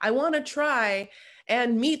mixers. I want to try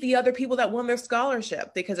and meet the other people that won their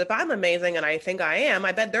scholarship, because if I'm amazing, and I think I am,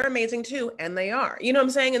 I bet they're amazing too, and they are. You know what I'm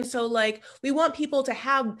saying? And so like, we want people to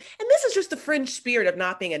have, and this is just the Fringe spirit of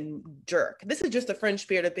not being a jerk. This is just the Fringe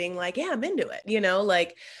spirit of being like, yeah, I'm into it, you know,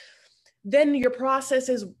 like, then your process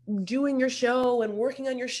is doing your show and working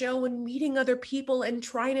on your show and meeting other people and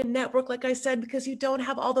trying to network, like I said, because you don't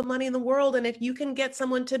have all the money in the world. And if you can get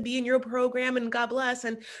someone to be in your program, and God bless,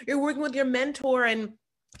 and you're working with your mentor, and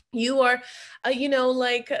you are,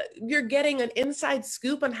 you're getting an inside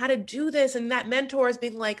scoop on how to do this. And that mentor is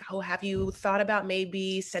being like, oh, have you thought about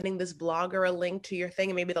maybe sending this blogger a link to your thing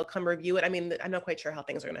and maybe they'll come review it? I mean, I'm not quite sure how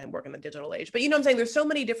things are going to work in the digital age, but you know what I'm saying? There's so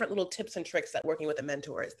many different little tips and tricks that working with a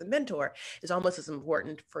mentor is. The mentor is almost as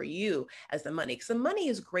important for you as the money, because the money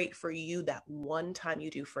is great for you that one time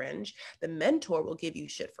you do Fringe. The mentor will give you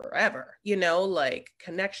shit forever, you know, like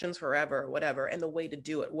connections forever, whatever. And the way to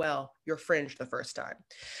do it well, you're Fringe the first time.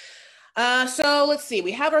 So let's see,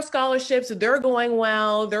 we have our scholarships, they're going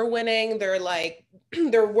well, they're winning, they're like,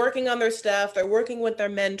 they're working on their stuff, they're working with their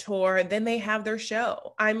mentor, then they have their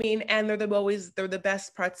show. I mean, and they're the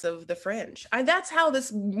best parts of the Fringe. That's how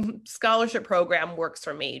this scholarship program works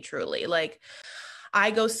for me, truly. Like,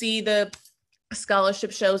 I go see the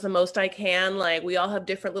scholarship shows the most I can. Like, we all have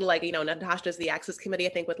different little, like, you know, Natasha does the Access Committee, I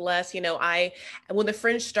think, with Les. You know, when the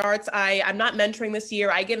Fringe starts, I'm not mentoring this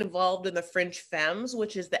year. I get involved in the Fringe Femmes,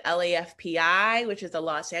 which is the LAFPI, which is the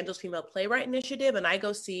Los Angeles Female Playwright Initiative. And I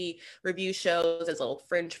go see review shows as a little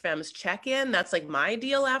Fringe Femmes check-in. That's like my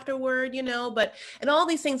deal afterward, you know, and all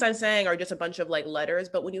these things I'm saying are just a bunch of like letters.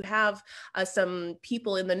 But when you have some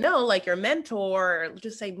people in the know, like your mentor, or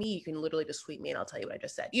just say me, you can literally just tweet me and I'll tell you what I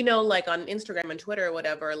just said, you know, like on Instagram and Twitter or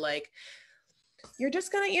whatever, like you're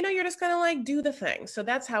just gonna like do the thing. So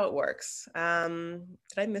that's how it works. Did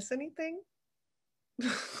I miss anything?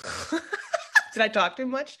 Did I talk too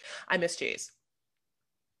much? I miss cheese.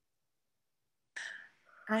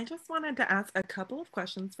 I just wanted to ask a couple of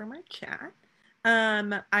questions for my chat.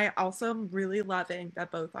 I also am really loving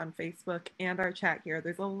that both on Facebook and our chat here,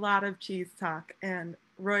 there's a lot of cheese talk, and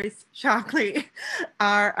Royce Shockley,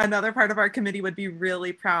 another part of our committee, would be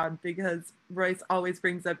really proud because Royce always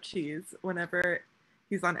brings up cheese whenever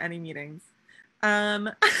he's on any meetings.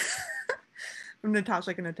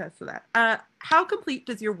 Natasha can attest to that. How complete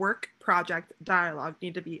does your work project dialogue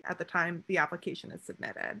need to be at the time the application is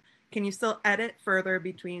submitted? Can you still edit further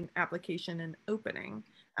between application and opening?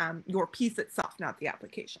 Your piece itself, not the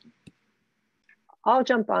application. I'll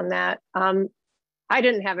jump on that. I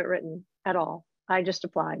didn't have it written at all. I just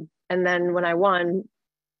applied. And then when I won,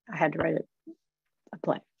 I had to write a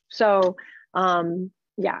play. So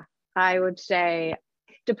yeah, I would say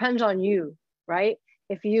depends on you, right?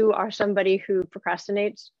 If you are somebody who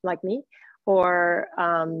procrastinates like me, or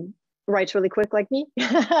writes really quick like me,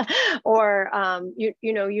 or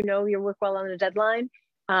you know your work well on a deadline,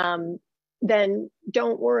 then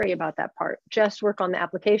don't worry about that part. Just work on the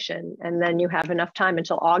application, and then you have enough time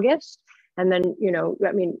until August. And then,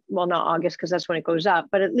 I mean, well, not August because that's when it goes up,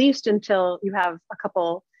 but at least until you have a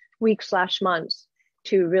couple weeks/months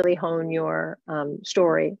to really hone your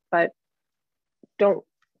story. But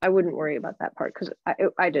I wouldn't worry about that part because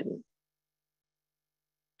I didn't.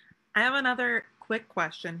 I have another quick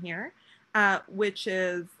question here, which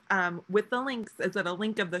is with the links, is it a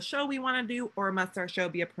link of the show we want to do, or must our show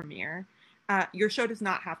be a premiere? Your show does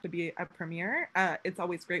not have to be a premiere. It's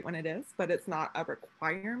always great when it is, but it's not a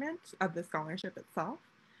requirement of the scholarship itself.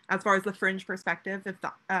 As far as the Fringe perspective, if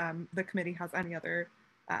the committee has any other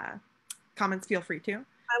comments, feel free to.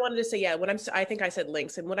 I wanted to say, yeah, I think I said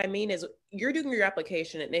links. And what I mean is you're doing your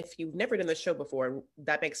application, and if you've never done the show before,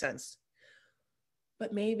 that makes sense.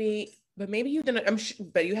 But maybe you've done it,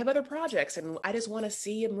 but you have other projects, and I just want to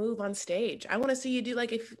see you move on stage. I want to see you do,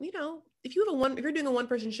 like, if you're doing a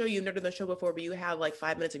one-person show, you've never done the show before, but you have like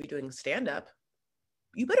 5 minutes of you doing stand-up,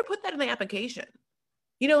 you better put that in the application.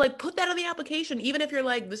 Like, put that on the application, even if you're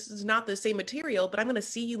like, this is not the same material, but I'm going to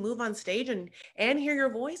see you move on stage and hear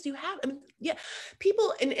your voice.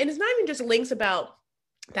 People, and it's not even just links about,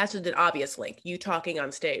 that's an obvious link, you talking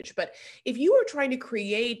on stage. But if you are trying to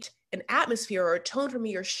create an atmosphere or a tone for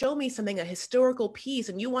me, or show me something, a historical piece,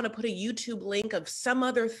 and you want to put a YouTube link of some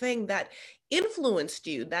other thing that influenced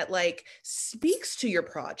you, that like speaks to your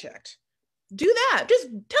project, do that. Just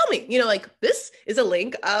tell me, like, this is a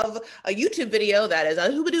link of a YouTube video that is a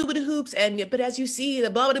hoobity hoops, but as you see, the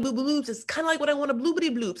blah blah blah bloops, it's kind of like what I want, a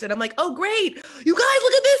bloopity bloops, and I'm like, oh great, you guys,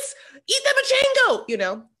 look at this, eat that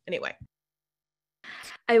machango, Anyway.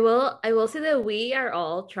 I will say that we are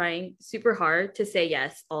all trying super hard to say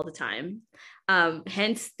yes all the time.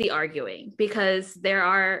 Hence the arguing, because there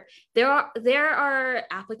are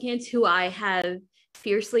applicants who I have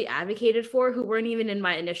fiercely advocated for who weren't even in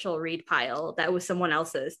my initial read pile. That was someone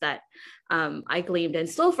else's that I gleaned and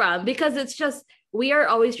stole from, because it's just, we are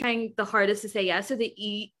always trying the hardest to say yes. So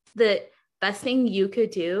the best thing you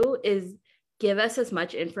could do is give us as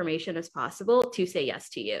much information as possible to say yes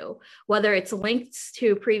to you, whether it's links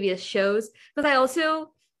to previous shows. Because I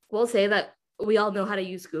also will say that we all know how to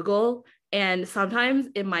use Google, and sometimes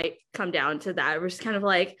it might come down to that. We're just kind of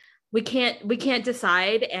like, we can't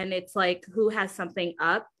decide, and it's like, who has something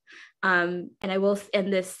up? And I will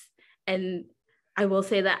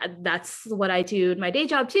say that that's what I do in my day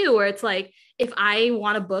job too, where it's like, if I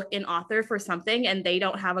want to book an author for something and they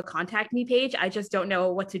don't have a contact me page, I just don't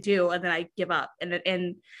know what to do, and then I give up.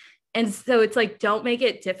 And so it's like, don't make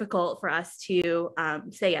it difficult for us to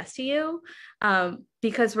say yes to you,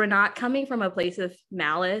 because we're not coming from a place of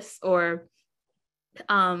malice or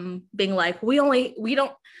being like, we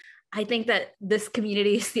don't. I think that this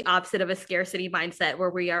community is the opposite of a scarcity mindset, where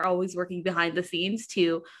we are always working behind the scenes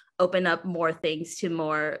to open up more things to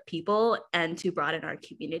more people and to broaden our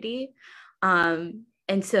community. And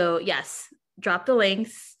so, yes, drop the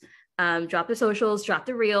links, drop the socials, drop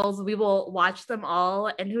the reels. We will watch them all.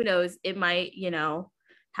 And who knows, it might,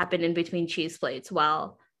 happen in between cheese plates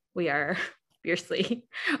while we are fiercely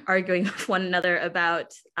arguing with one another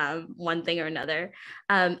about one thing or another.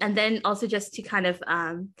 And then also just to kind of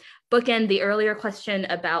bookend the earlier question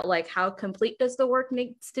about like, how complete does the work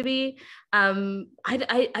needs to be? I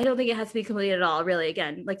don't think it has to be complete at all, really.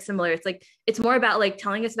 Again, like similar, it's like, it's more about like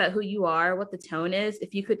telling us about who you are, what the tone is,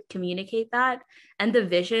 if you could communicate that, and the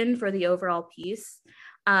vision for the overall piece.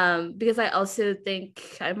 Because I also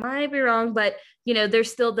think, I might be wrong, but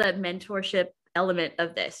there's still the mentorship element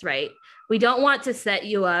of this, right? We don't want to set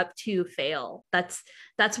you up to fail. That's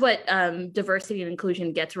what diversity and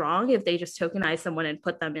inclusion gets wrong, if they just tokenize someone and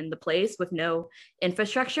put them in the place with no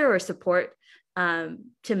infrastructure or support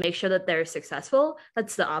to make sure that they're successful.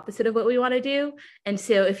 That's the opposite of what we want to do. And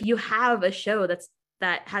so if you have a show that's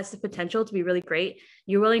that has the potential to be really great,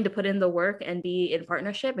 you're willing to put in the work and be in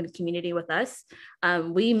partnership and community with us,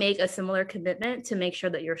 we make a similar commitment to make sure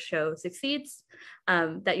that your show succeeds,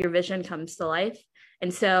 that your vision comes to life.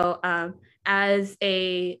 And so as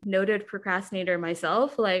a noted procrastinator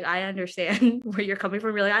myself, like I understand where you're coming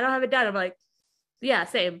from. You're like, I don't have it done. I'm like, yeah,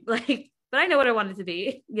 same. Like, but I know what I want it to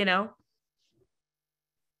be, you know?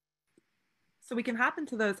 So we can hop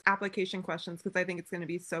into those application questions, because I think it's going to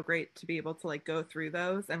be so great to be able to like go through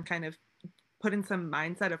those and kind of put in some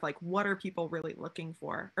mindset of like, what are people really looking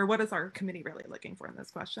for, or what is our committee really looking for in those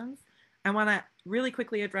questions? I want to really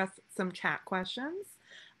quickly address some chat questions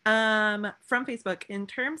from Facebook. In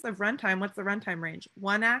terms of runtime, what's the runtime range?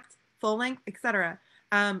 1 act, full length, etc.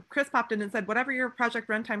 Chris popped in and said, whatever your project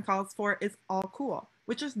runtime calls for is all cool,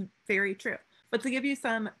 which is very true. But to give you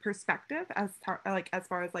some perspective as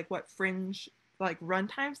far as like what Fringe like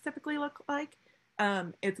runtimes typically look like,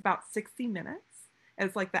 it's about 60 minutes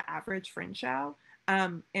as like the average Fringe show.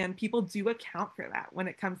 And people do account for that when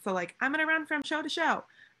it comes to like, I'm gonna run from show to show.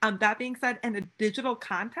 That being said, in a digital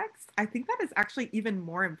context, I think that is actually even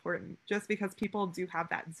more important, just because people do have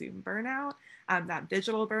that Zoom burnout, that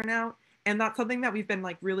digital burnout. And that's something that we've been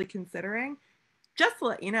like really considering. Just to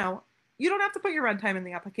let you know, you don't have to put your runtime in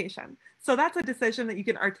the application. So that's a decision that you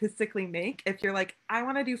can artistically make. If you're like, I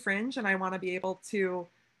want to do Fringe and I want to be able to,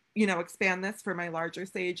 you know, expand this for my larger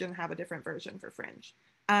stage and have a different version for Fringe.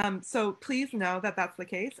 So please know that that's the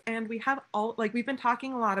case. And we have all, like, we've been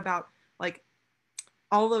talking a lot about like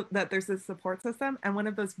all of that, there's this support system, and one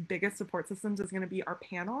of those biggest support systems is going to be our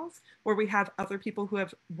panels, where we have other people who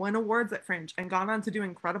have won awards at Fringe and gone on to do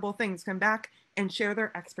incredible things come back and share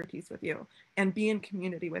their expertise with you and be in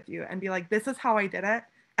community with you and be like, this is how I did it.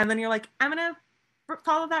 And then you're like, I'm going to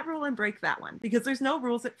follow that rule and break that one, because there's no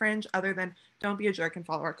rules at Fringe other than don't be a jerk and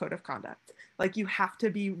follow our code of conduct. Like, you have to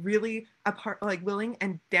be really a part, like willing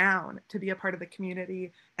and down to be a part of the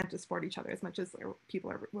community and to support each other as much as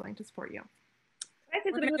people are willing to support you. If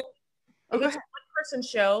it's a one-person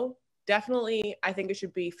show, definitely, I think it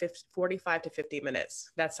should be 45 to 50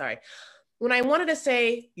 minutes. That's sorry. When I wanted to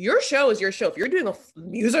say, your show is your show. If you're doing a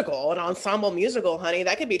musical, an ensemble musical, honey,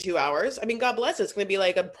 that could be 2 hours. I mean, God bless it. It's going to be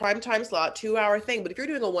like a prime time slot, 2-hour thing. But if you're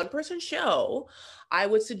doing a one-person show, I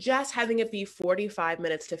would suggest having it be 45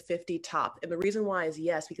 minutes to 50 top. And the reason why is,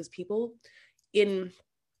 yes, because people in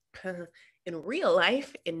real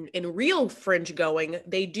life, in real Fringe going,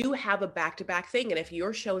 they do have a back-to-back thing. And if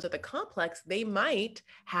your show is at the complex, they might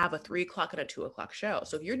have a 3 o'clock and a 2 o'clock show.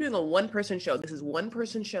 So if you're doing a one-person show, this is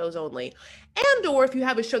one-person shows only. And or if you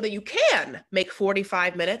have a show that you can make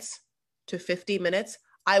 45 minutes to 50 minutes,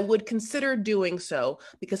 I would consider doing so,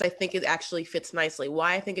 because I think it actually fits nicely.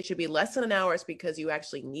 Why I think it should be less than an hour is because you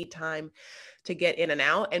actually need time to get in and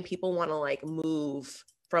out, and people want to like move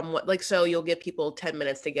from what, like, so you'll give people 10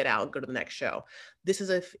 minutes to get out and go to the next show. This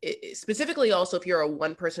is specifically also, if you're a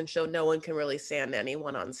one-person show, no one can really stand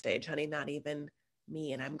anyone on stage, honey, not even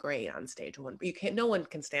me, and I'm great on stage. No one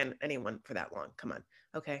can stand anyone for that long. Come on.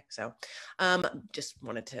 Okay. So just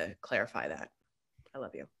wanted to clarify that. I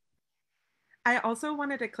love you. I also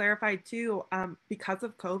wanted to clarify too, because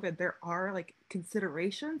of COVID, there are like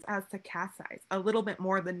considerations as to cast size, a little bit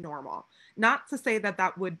more than normal. Not to say that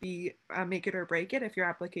that would be make it or break it. If your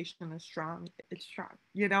application is strong, it's strong,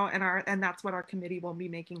 you know, and that's what our committee will be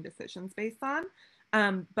making decisions based on.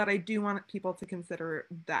 But I do want people to consider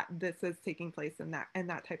that this is taking place in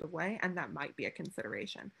that type of way, and that might be a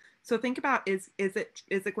consideration. So think about, is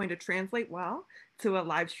it going to translate well to a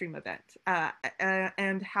live stream event,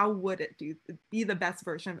 and how would it be the best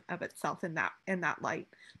version of itself in that light?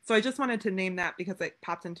 So I just wanted to name that because it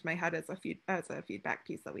popped into my head as a feedback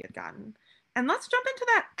piece that we had gotten. And let's jump into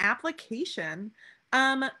that application.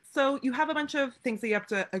 So you have a bunch of things that you have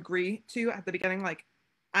to agree to at the beginning, like,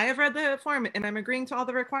 I have read the form and I'm agreeing to all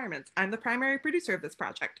the requirements. I'm the primary producer of this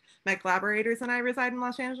project. My collaborators and I reside in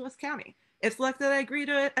Los Angeles County. If selected, I agree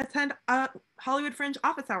to attend Hollywood Fringe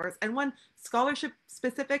office hours and one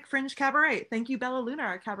scholarship-specific Fringe cabaret. Thank you, Bella Luna,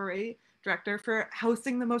 our cabaret director, for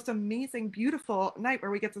hosting the most amazing, beautiful night where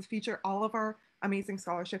we get to feature all of our amazing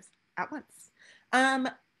scholarships at once.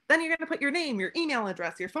 Then you're going to put your name, your email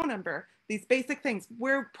address, your phone number, these basic things.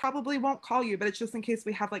 We probably won't call you, but it's just in case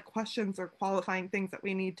we have like questions or qualifying things that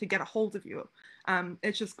we need to get a hold of you.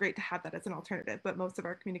 It's just great to have that as an alternative, but most of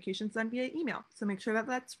our communication's done via email. So make sure that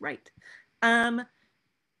that's right. Have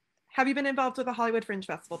you been involved with a Hollywood Fringe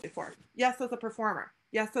Festival before? Yes, as a performer.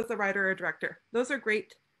 Yes, as a writer or director. Those are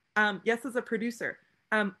great. Yes, as a producer.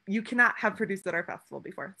 You cannot have produced at our festival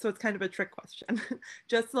before. So it's kind of a trick question.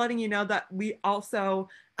 Just letting you know that we also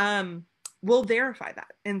will verify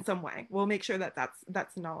that in some way. We'll make sure that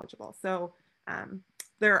that's knowledgeable. So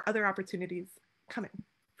there are other opportunities coming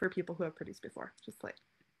for people who have produced before, just like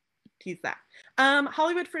tease that.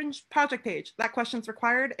 Hollywood Fringe project page. That question's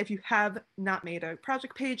required. If you have not made a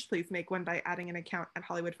project page, please make one by adding an account at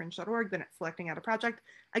hollywoodfringe.org, then it's selecting out a project.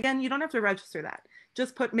 Again, you don't have to register that.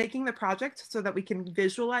 Just put making the project so that we can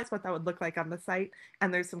visualize what that would look like on the site.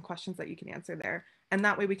 And there's some questions that you can answer there. And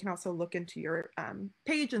that way we can also look into your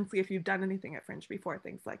page and see if you've done anything at Fringe before,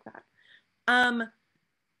 things like that.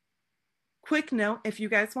 Quick note, if you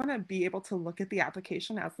guys want to be able to look at the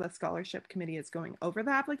application as the scholarship committee is going over the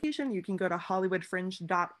application, you can go to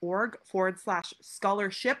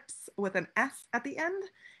hollywoodfringe.org/scholarships with an S at the end,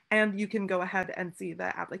 and you can go ahead and see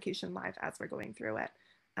the application live as we're going through it.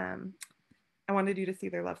 I wanted you to see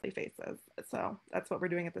their lovely faces, so that's what we're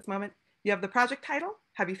doing at this moment. You have the project title.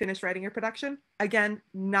 Have you finished writing your production? Again,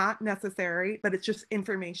 not necessary, but it's just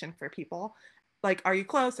information for people. Like, are you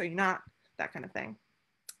close? Are you not? That kind of thing.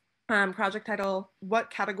 Project title, what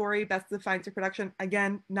category best defines your production?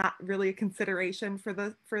 Again, not really a consideration for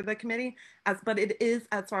the committee, but it is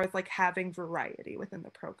as far as like having variety within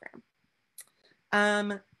the program.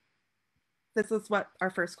 This is what our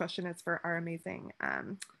first question is for our amazing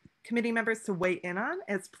committee members to weigh in on,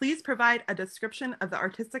 is please provide a description of the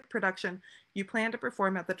artistic production you plan to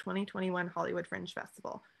perform at the 2021 Hollywood Fringe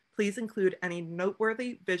Festival. Please include any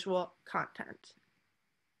noteworthy visual content.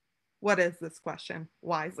 What is this question?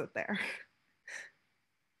 Why is it there?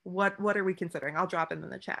 What are we considering? I'll drop it in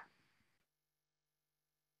the chat.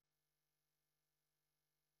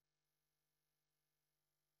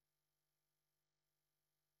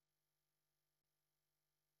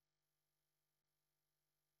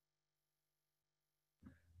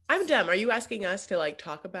 I'm dumb. Are you asking us to like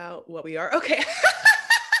talk about what we are? Okay.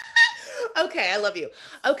 Okay, I love you.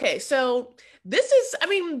 Okay, so this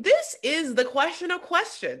is the question of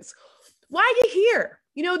questions. Why are you here?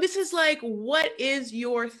 You know, this is like, what is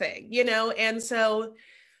your thing? You know, and so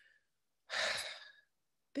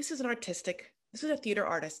this is a theater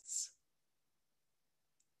artist's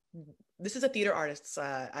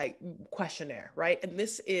questionnaire, right? And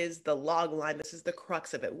this is the log line. This is the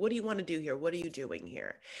crux of it. What do you want to do here? What are you doing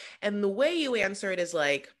here? And the way you answer it is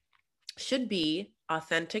like, should be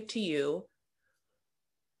authentic to you.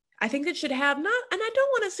 I think it should have and I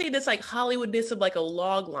don't want to say this like Hollywoodness of like a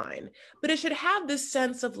log line, but it should have this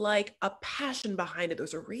sense of like a passion behind it.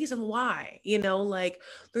 There's a reason why, you know, like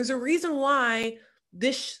there's a reason why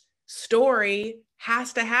this story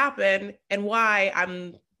has to happen and why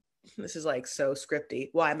this is like so scripty,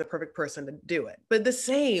 why I'm the perfect person to do it. But the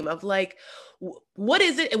same of like, what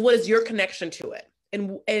is it and what is your connection to it?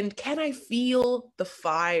 And can I feel the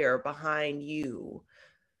fire behind you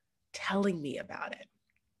telling me about it?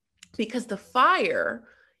 Because the fire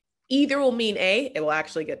either will mean A, it will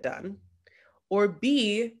actually get done, or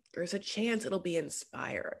B, there's a chance it'll be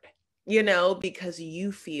inspired, you know, because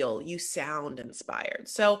you sound inspired.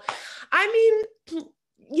 So, I mean,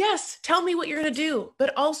 yes, tell me what you're going to do,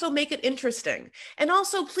 but also make it interesting. And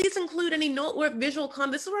also please include any noteworthy visual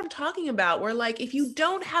content. This is what I'm talking about, where like, if you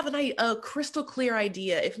don't have a crystal clear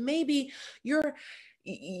idea, if maybe you're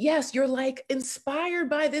like inspired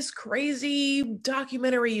by this crazy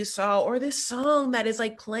documentary you saw, or this song that is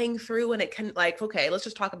like playing through and it can like, okay, let's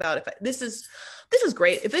just talk about this is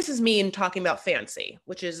great. If this is me and talking about Fancy,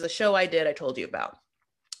 which is the show I told you about.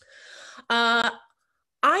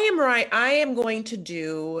 I am going to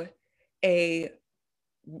do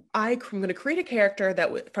I'm going to create a character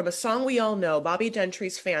that from a song we all know, Bobby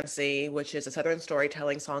Gentry's Fancy, which is a Southern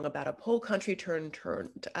storytelling song about a pole country girl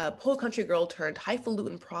turned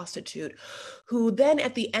highfalutin prostitute, who then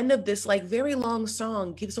at the end of this like very long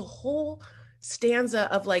song gives a whole stanza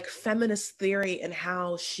of like feminist theory and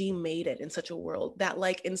how she made it in such a world that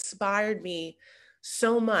like inspired me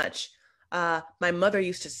so much. My mother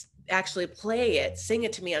used to actually sing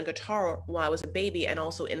it to me on guitar while I was a baby and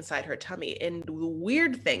also inside her tummy. And the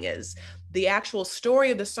weird thing is the actual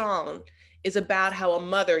story of the song is about how a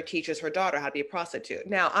mother teaches her daughter how to be a prostitute.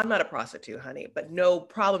 Now, I'm not a prostitute, honey, but no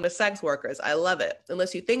problem with sex workers. I love it.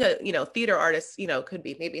 Unless you think, theater artists, could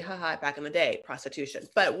be maybe, back in the day, prostitution.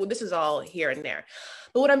 But this is all here and there.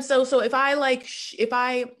 But what if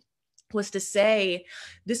I was to say,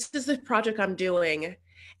 this is the project I'm doing,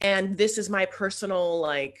 and this is my personal,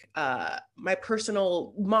 my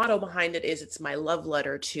personal motto behind it is it's my love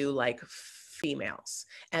letter to females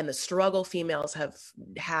and the struggle females have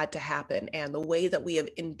had to happen and the way that we have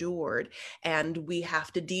endured and we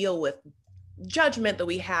have to deal with judgment that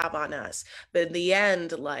we have on us. But in the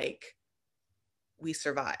end, we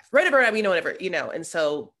survive, whatever. And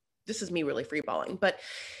so this is me really freeballing, but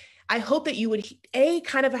I hope that you would A,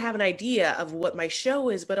 kind of have an idea of what my show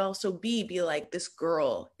is, but also B, be like, this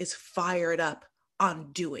girl is fired up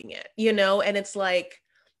on doing it, you know? And it's like,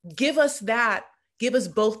 give us that. Give us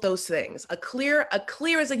both those things, a clear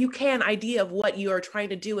as you can idea of what you are trying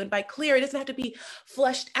to do. And by clear, it doesn't have to be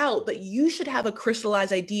fleshed out, but you should have a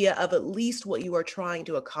crystallized idea of at least what you are trying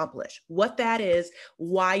to accomplish, what that is,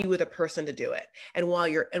 why you were the person to do it, and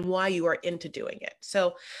why you are into doing it.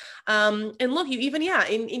 So, and look, you even,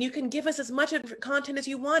 and you can give us as much content as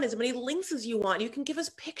you want, as many links as you want. You can give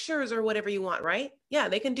us pictures or whatever you want, right? Yeah,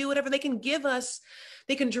 they can do whatever they can give us.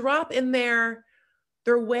 They can drop in there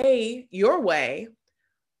your way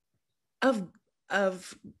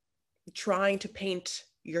of trying to paint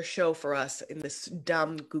your show for us in this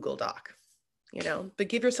dumb Google Doc, you know, but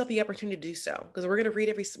give yourself the opportunity to do so, because we're going to read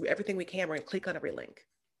everything we can. We're going to click on every link.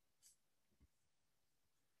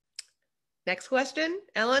 Next question,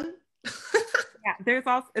 Ellen. Yeah, there's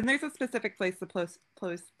a specific place to place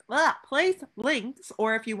links,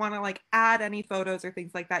 or if you want to like add any photos or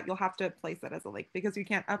things like that, you'll have to place it as a link because you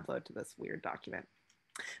can't upload to this weird document.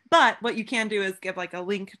 But what you can do is give like a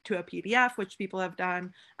link to a PDF, which people have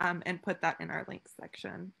done, and put that in our links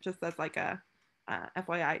section, just as like a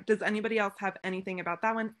FYI. Does anybody else have anything about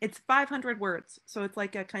that one? It's 500 words, so it's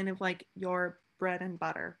like a kind of like your bread and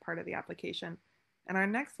butter part of the application. And our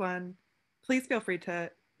next one, please feel free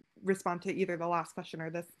to respond to either the last question or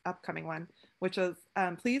this upcoming one, which is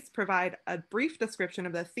please provide a brief description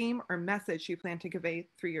of the theme or message you plan to convey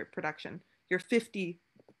through your production, your 50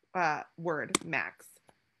 word max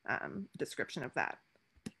description of that.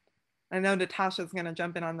 I know Natasha's going to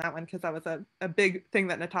jump in on that one because that was a big thing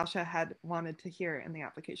that Natasha had wanted to hear in the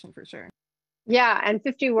application for sure. Yeah, and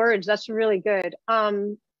 50 words, that's really good.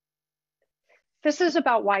 This is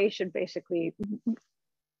about why you should basically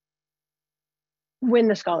win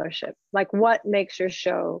the scholarship. Like, what makes your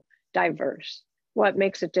show diverse? What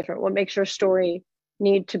makes it different? What makes your story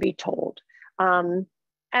need to be told? And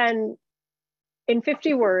in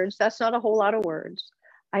 50 words, that's not a whole lot of words.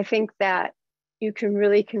 I think that you can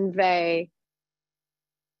really convey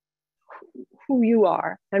who you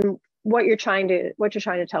are and what you're trying to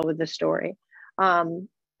tell with this story. And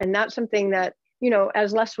that's something that, you know,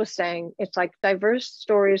 as Les was saying, it's like diverse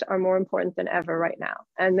stories are more important than ever right now.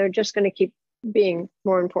 And they're just going to keep being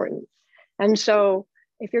more important. And so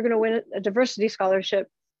if you're going to win a diversity scholarship,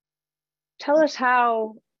 tell us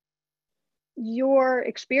how your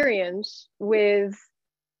experience with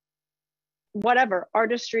whatever,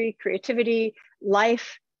 artistry, creativity,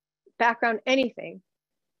 life, background, anything,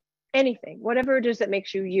 whatever it is that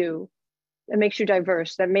makes you, that makes you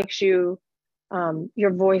diverse, that makes you,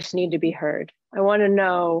 your voice need to be heard. I want to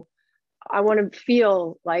know, I want to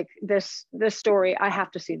feel like this story, I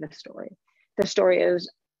have to see this story. The story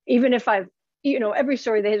is, even if I've, you know, every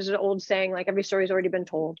story, there's an old saying, like every story's already been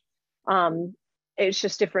told. It's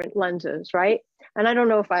just different lenses, right? And I don't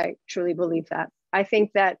know if I truly believe that. I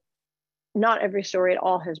think that not every story at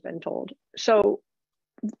all has been told. So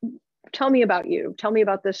tell me about you, tell me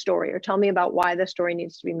about this story, or tell me about why this story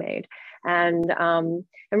needs to be made, and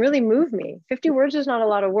really move me. 50 words is not a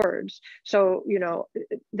lot of words. So, you know,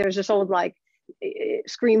 there's this old like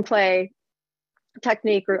screenplay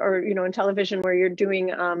technique or you know, in television where you're doing,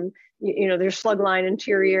 you know, there's slug line,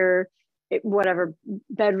 interior, whatever,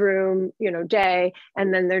 bedroom, you know, day,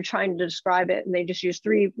 and then they're trying to describe it and they just use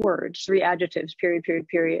 3 words, 3 adjectives,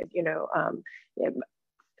 period, you know,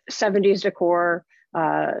 70s decor,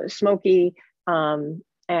 smoky,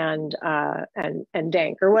 and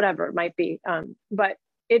dank, or whatever it might be. But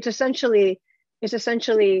it's essentially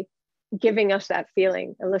giving us that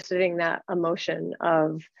feeling, eliciting that emotion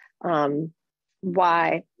of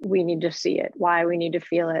why we need to see it, why we need to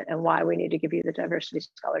feel it, and why we need to give you the diversity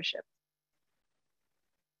scholarship.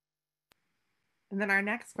 And then our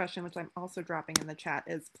next question, which I'm also dropping in the chat,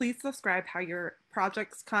 is please describe how your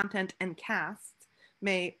project's content and cast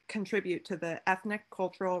may contribute to the ethnic,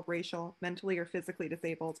 cultural, racial, mentally or physically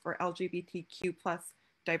disabled, or LGBTQ+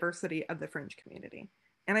 diversity of the Fringe community.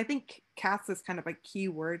 And I think cast is kind of a key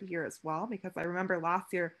word here as well, because I remember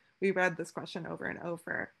last year we read this question over and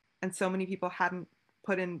over, and so many people hadn't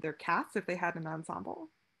put in their cast if they had an ensemble.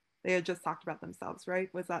 They had just talked about themselves, right?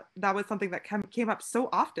 That was something that came up so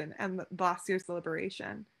often in last year's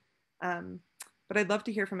deliberation. But I'd love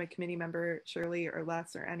to hear from a committee member, Shirley or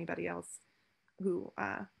Les or anybody else who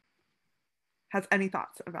has any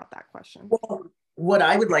thoughts about that question. Well, what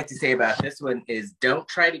I would like to say about this one is don't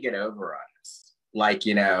try to get over on us. Like,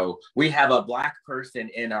 you know, we have a Black person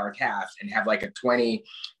in our cast and have like a 20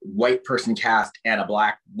 white person cast and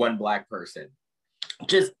one black person.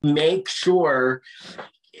 Just make sure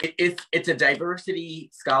it's a diversity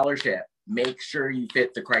scholarship. Make sure you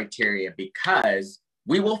fit the criteria, because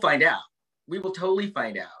we will find out. We will totally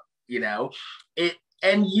find out, you know,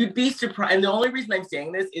 and you'd be surprised. And the only reason I'm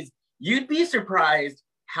saying this is you'd be surprised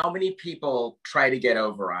how many people try to get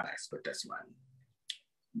over on us with this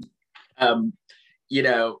one. You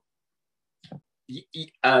know,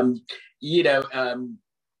 don't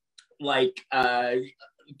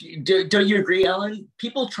you agree, Ellen?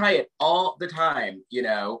 People try it all the time, you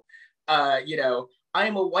know.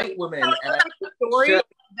 I'm a white woman, and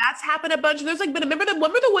that's happened a bunch. There's like, but remember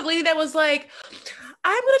the lady that was like,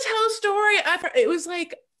 I'm gonna tell a story. It was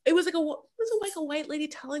like a white lady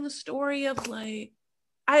telling a story of like,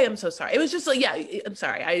 I am so sorry. It was just like, yeah, I'm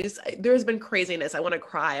sorry. There's been craziness. I want to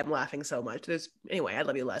cry. I'm laughing so much. Anyway, I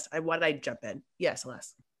love you, Les. Why did I jump in? Yes,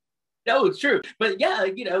 Les. No, it's true. But yeah,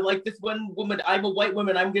 you know, like this one woman, I'm a white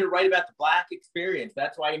woman, I'm going to write about the Black experience.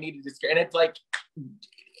 That's why I needed to scare. And it's like,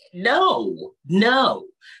 no.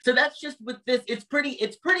 So that's just with this, it's pretty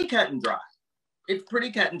cut and dry. It's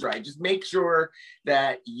pretty cut and dry. Just make sure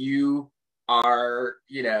that you are,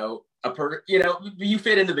 you know, you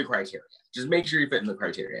fit into the criteria. Just make sure you fit in the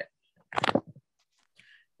criteria.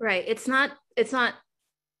 Right. It's not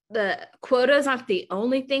the quota is not the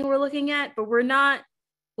only thing we're looking at, but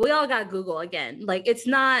we all got Google again. Like, it's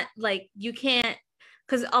not like you can't,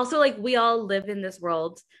 because also like we all live in this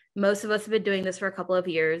world. Most of us have been doing this for a couple of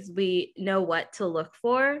years. We know what to look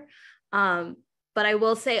for. But I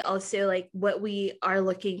will say also, like, what we are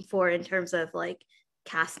looking for in terms of like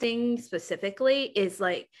casting specifically is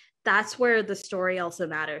like, that's where the story also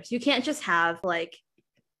matters. You can't just have like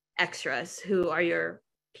extras who are your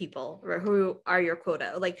people or who are your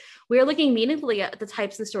quota. Like, we're looking meaningfully at the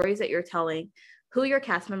types of stories that you're telling, who your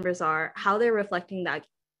cast members are, how they're reflecting that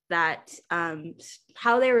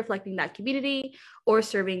community or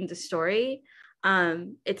serving the story.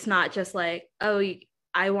 It's not just like, oh,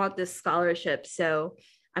 I want this scholarship, so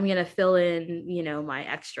I'm gonna fill in, you know, my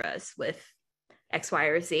extras with X, Y,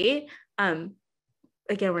 or Z.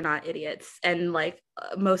 Again, we're not idiots, and like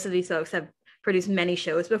most of these folks have produced many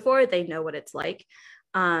shows before. They know what it's like,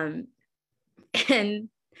 and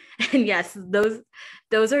yes,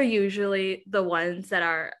 those are usually the ones that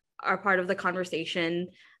are part of the conversation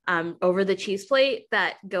over the cheese plate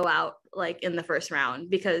that go out like in the first round,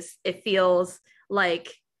 because it feels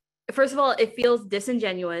like, first of all, it feels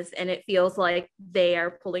disingenuous and it feels like they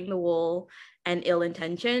are pulling the wool and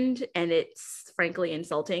ill-intentioned, and it's frankly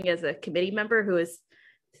insulting as a committee member who is,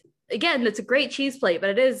 again, it's a great cheese plate, but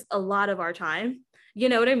it is a lot of our time, you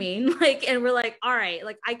know what I mean? Like, and we're like, all right,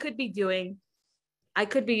 like I could be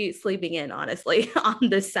sleeping in, honestly, on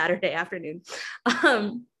this Saturday afternoon.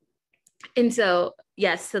 And so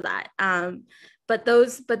yes to that. But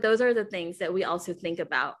those are the things that we also think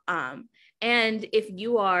about. And if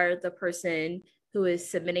you are the person who is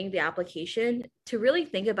submitting the application, to really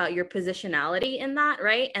think about your positionality in that,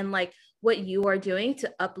 right? And like what you are doing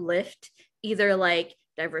to uplift either like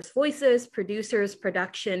diverse voices, producers,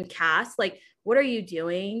 production, cast, like what are you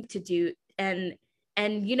doing to do? And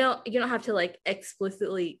you know, you don't have to like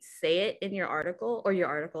explicitly say it in your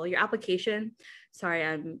your application. Sorry,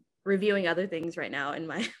 I'm reviewing other things right now in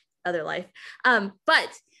my other life.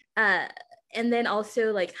 And then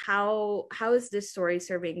also like how is this story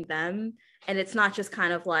serving them? And it's not just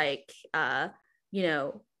kind of like you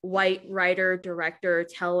know, white writer director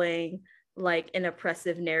telling like an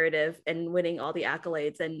oppressive narrative and winning all the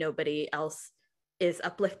accolades and nobody else is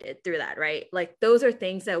uplifted through that, right? Like those are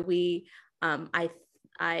things that we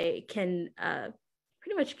I can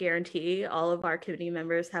pretty much guarantee all of our committee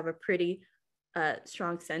members have a pretty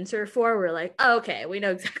strong sensor for. We're like, oh, okay, we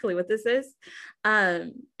know exactly what this is.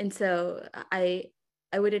 And so I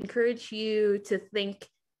would encourage you to think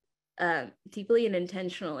deeply and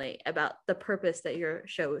intentionally about the purpose that your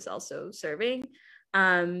show is also serving.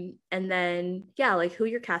 And then, yeah, like who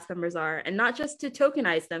your cast members are, and not just to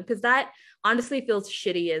tokenize them, because that honestly feels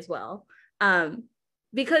shitty as well.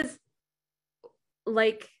 Because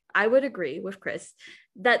like, I would agree with Chris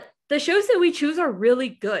that the shows that we choose are really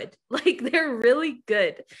good. Like they're really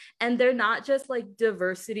good. And they're not just like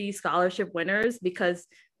diversity scholarship winners because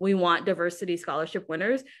we want diversity scholarship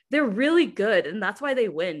winners. They're really good. And that's why they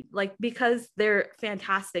win, like, because they're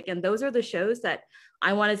fantastic. And those are the shows that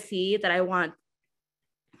I want to see, that I want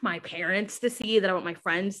my parents to see, that I want my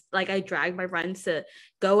friends, like I drag my friends to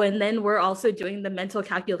go. And then we're also doing the mental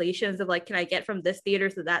calculations of like, can I get from this theater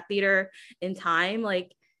to that theater in time?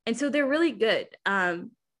 Like, and so they're really good.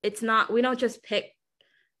 It's not, we don't just pick,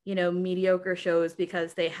 you know, mediocre shows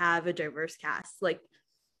because they have a diverse cast. Like,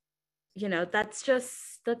 you know, that's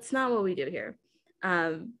not what we do here.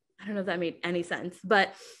 I don't know if that made any sense,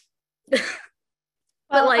 but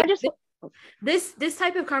Well, like I just this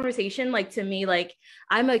type of conversation, like to me, like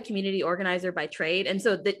I'm a community organizer by trade, and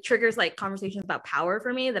so that triggers like conversations about power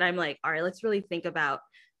for me, that I'm like, all right, let's really think about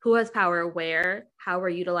who has power, where, how we're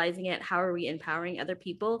utilizing it, how are we empowering other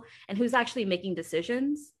people, and who's actually making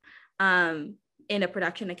decisions in a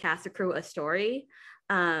production, a cast, a crew, a story.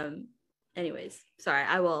 Anyways, sorry,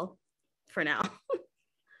 I will for now.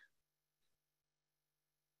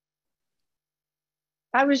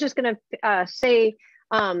 I was just going to say,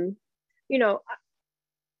 you know,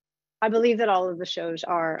 I believe that all of the shows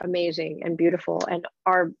are amazing and beautiful and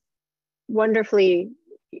are wonderfully,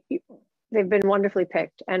 they've been wonderfully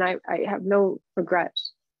picked, and I have no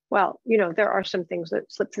regrets. Well, you know, there are some things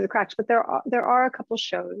that slip through the cracks, but there are a couple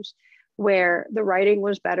shows where the writing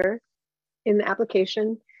was better in the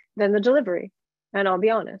application than the delivery, and I'll be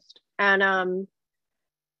honest. And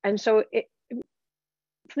so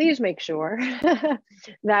please make sure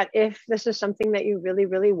that if this is something that you really,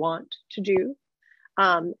 really want to do,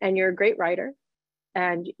 and you're a great writer,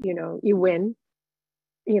 and you know you win,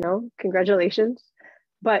 you know, congratulations.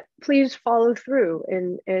 But please follow through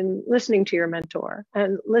in listening to your mentor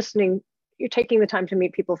and listening. You're taking the time to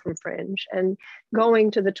meet people from Fringe and going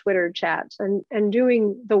to the Twitter chats and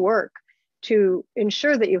doing the work to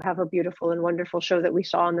ensure that you have a beautiful and wonderful show that we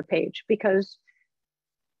saw on the page, because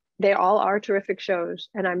they all are terrific shows,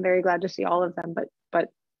 and I'm very glad to see all of them, but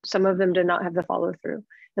some of them did not have the follow through,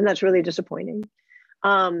 and that's really disappointing.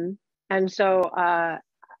 And so,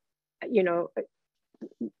 you know,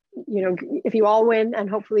 if you all win, and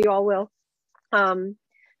hopefully you all will,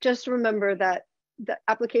 just remember that the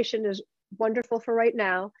application is wonderful for right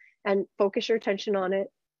now, and focus your attention on it.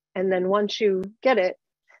 And then once you get it,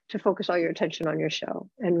 to focus all your attention on your show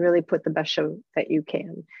and really put the best show that you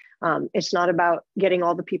can. It's not about getting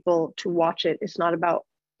all the people to watch it. It's not about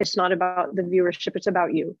the viewership. It's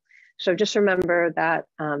about you. So just remember that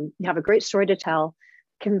you have a great story to tell.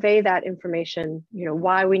 Convey that information. You know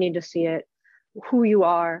why we need to see it, who you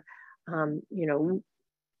are. You know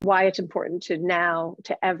why it's important to now,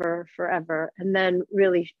 to ever, forever, and then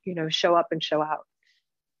really, you know, show up and show out.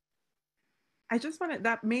 I just wanted,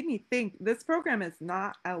 that made me think this program is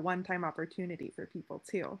not a one-time opportunity for people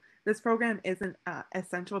too. This program is an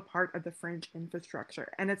essential part of the Fringe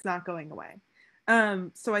infrastructure, and it's not going away.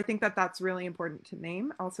 So I think that that's really important to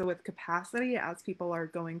name. Also with capacity, as people are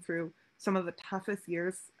going through some of the toughest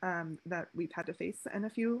years that we've had to face in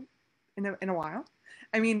a while.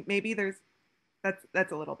 I mean, maybe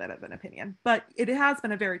that's a little bit of an opinion, but it has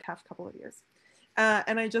been a very tough couple of years.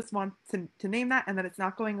 And I just want to name that, and that it's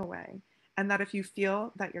not going away. And that if you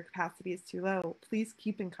feel that your capacity is too low, please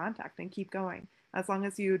keep in contact and keep going. As long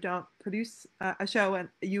as you don't produce a show, and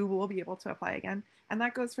you will be able to apply again. And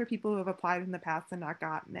that goes for people who have applied in the past and not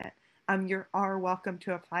gotten it. You are welcome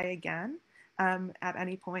to apply again at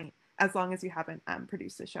any point, as long as you haven't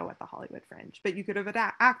produced a show at the Hollywood Fringe. But you could have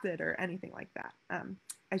acted or anything like that.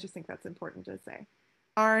 I just think that's important to say.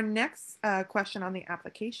 Our next question on the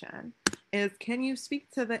application is, can you speak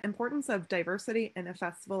to the importance of diversity in a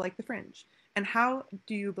festival like the Fringe? And how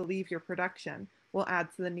do you believe your production will add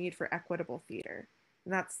to the need for equitable theater?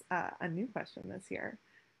 And that's a new question this year.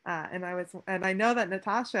 And I know that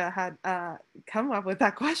Natasha had come up with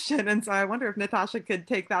that question. And so I wonder if Natasha could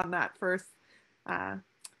take on that first thought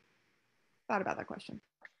about that question.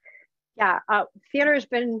 Yeah, theater has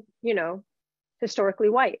been, you know, historically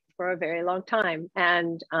white for a very long time.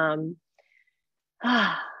 And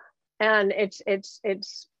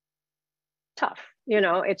it's tough, you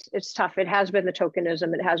know, it's tough. It has been the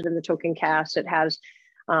tokenism, it has been the token cast, it has,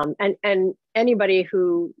 and anybody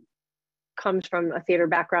who comes from a theater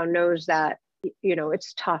background knows that, you know,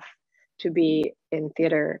 it's tough to be in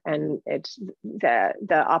theater, and it's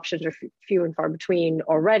the options are few and far between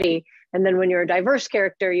already. And then when you're a diverse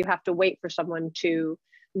character, you have to wait for someone to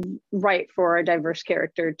write for a diverse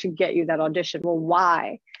character to get you that audition. Well,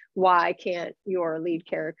 why can't your lead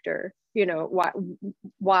character, you know,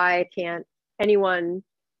 why can't anyone,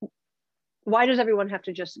 why does everyone have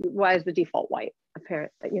to just, why is the default white,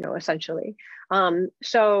 apparently, you know, essentially.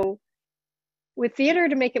 So with theater,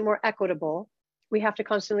 to make it more equitable, we have to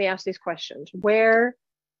constantly ask these questions.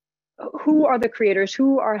 Who are the creators?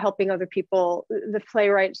 Who are helping other people? The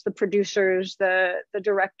playwrights, the producers, the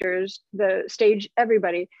directors, the stage,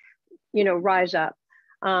 everybody, you know, rise up.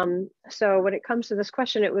 So when it comes to this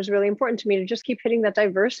question, it was really important to me to just keep hitting that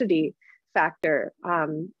diversity factor,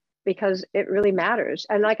 because it really matters.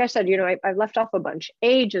 And like I said, you know, I left off a bunch.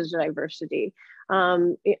 Age is diversity,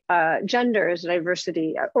 gender is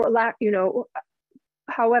diversity, or you know,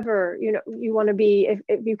 however, you know, you want to be,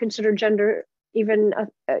 if you consider gender even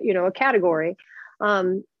a category.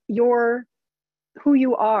 You're who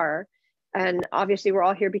you are, and obviously we're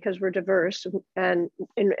all here because we're diverse and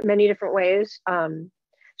in many different ways.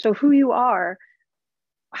 So who you are,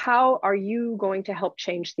 how are you going to help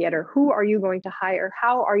change theater? Who are you going to hire?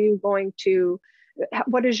 How are you going to,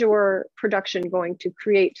 what is your production going to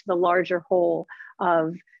create to the larger whole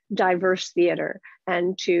of diverse theater,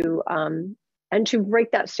 and to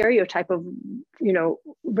break that stereotype of,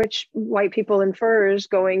 rich white people in furs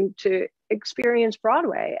going to experience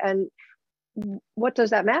Broadway? And what does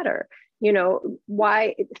that matter?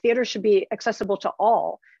 Why theater should be accessible to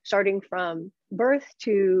all, starting from birth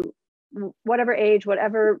to whatever age,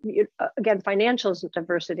 whatever, again, financial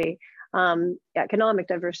diversity, economic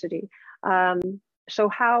diversity. So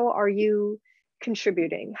how are you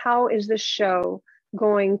contributing? How is this show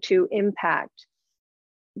going to impact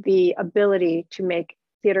the ability to make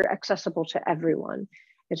theater accessible to everyone?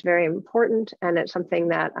 It's very important, and it's something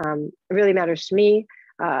that really matters to me.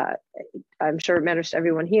 I'm sure it matters to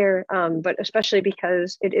everyone here, but especially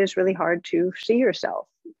because it is really hard to see yourself,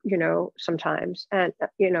 sometimes, and,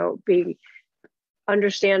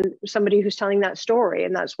 understand somebody who's telling that story.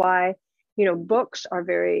 And that's why, books are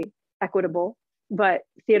very equitable, but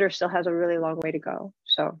theater still has a really long way to go.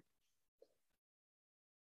 So.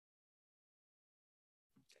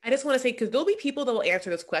 I just want to say, because there'll be people that will answer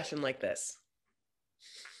this question like this.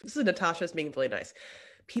 This is Natasha's being really nice.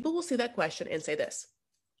 People will see that question and say this: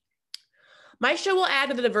 my show will add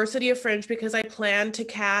to the diversity of Fringe because I plan to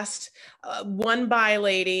cast one bi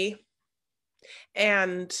lady,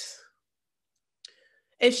 and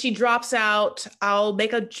if she drops out, I'll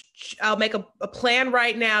make a plan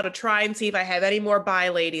right now to try and see if I have any more bi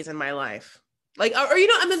ladies in my life. Like, or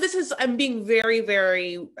I'm being very,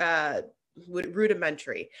 very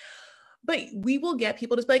rudimentary, but we will get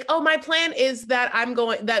people to be like, oh, my plan is that I'm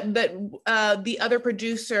going, that the other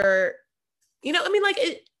producer,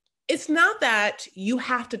 it's not that you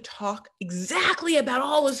have to talk exactly about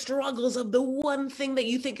all the struggles of the one thing that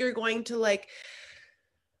you think you're going to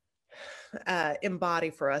embody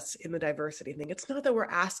for us in the diversity thing. It's not that we're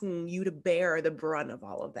asking you to bear the brunt of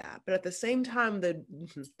all of that, but at the same time, the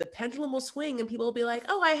pendulum will swing and people will be like,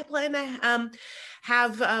 oh, I plan to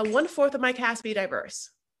have 1/4 of my cast be diverse.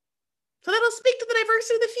 So that'll speak to the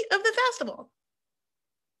diversity of the festival.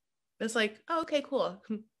 It's like, oh, okay, cool.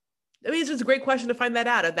 It's just a great question to find that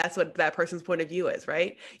out, if that's what that person's point of view is,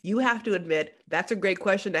 right? You have to admit that's a great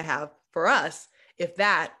question to have for us, if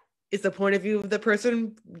that is the point of view of the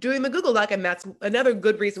person doing the Google Doc. And that's another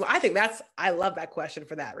good reason. I love that question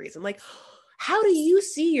for that reason. Like, how do you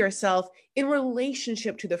see yourself in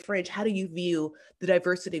relationship to the Fringe? How do you view the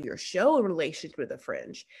diversity of your show in relationship to the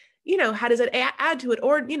Fringe? How does it add to it?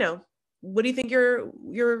 Or, what do you think your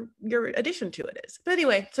addition to it is? But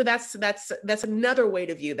anyway, so that's another way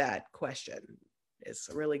to view that question. It's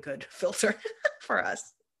a really good filter for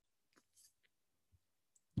us.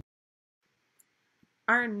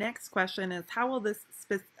 Our next question is, how will this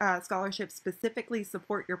scholarship specifically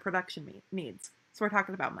support your production needs? So we're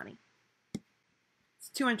talking about money. It's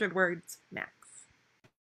 200 words max.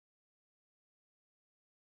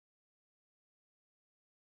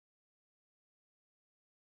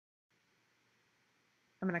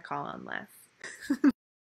 I'm going to call on Les.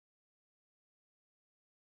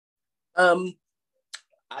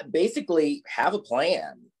 I basically have a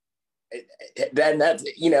plan. Then that's,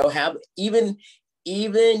 have, even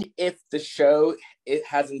if the show, it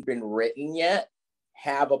hasn't been written yet,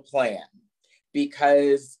 have a plan,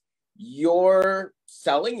 because you're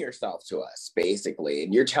selling yourself to us basically.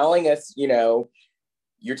 And you're telling us,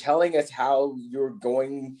 how you're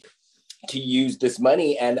going to use this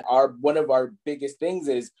money. And one of our biggest things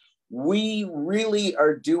is we really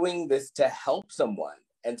are doing this to help someone.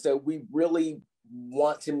 And so we really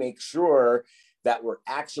want to make sure that we're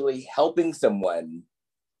actually helping someone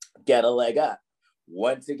get a leg up.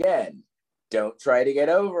 Once again, don't try to get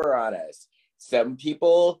over on us. Some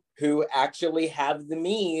people who actually have the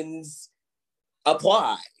means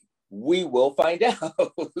apply. We will find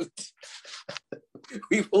out.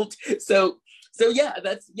 We will. So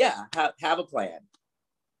yeah, have a plan.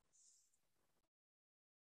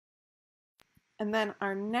 And then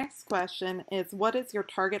our next question is, what is your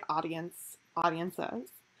target audiences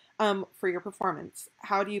for your performance?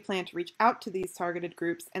 How do you plan to reach out to these targeted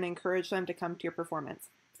groups and encourage them to come to your performance?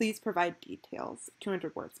 Please provide details.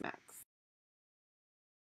 200 words max.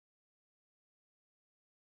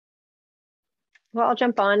 Well, I'll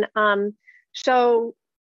jump on. So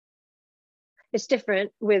it's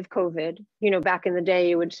different with COVID. Back in the day,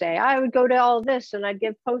 you would say, I would go to all this and I'd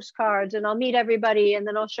give postcards and I'll meet everybody and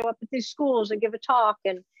then I'll show up at these schools and give a talk.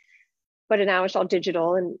 And but now it's all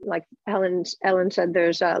digital. And like Ellen said,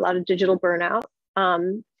 there's a lot of digital burnout.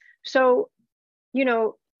 So, you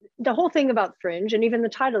know, the whole thing about Fringe, and even the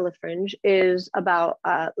title of Fringe, is about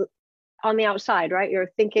on the outside, right?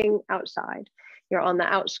 You're thinking outside, you're on the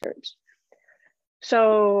outskirts.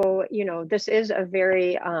 So, you know, this is a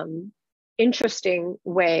very interesting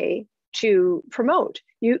way to promote.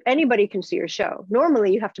 Anybody can see your show.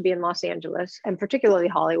 Normally you have to be in Los Angeles, and particularly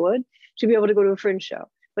Hollywood, to be able to go to a Fringe show.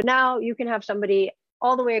 But now you can have somebody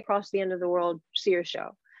all the way across the end of the world see your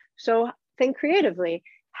show. So think creatively.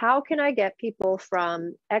 How can I get people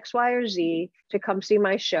from X, Y, or Z to come see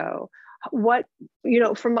my show? What, you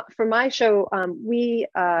know, for my show, we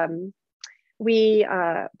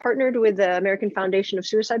partnered with the American Foundation of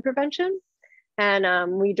Suicide Prevention,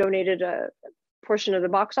 and we donated a portion of the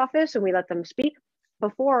box office, and we let them speak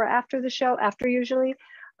before or after the show, after usually,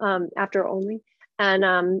 after only.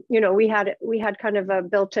 And you know, we had kind of a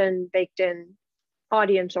built-in, baked-in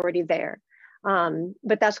audience already there.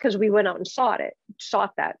 But that's because we went out and sought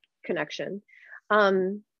that connection.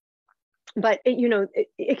 But you know,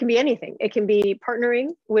 it can be anything. It can be partnering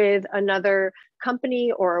with another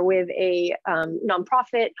company or with a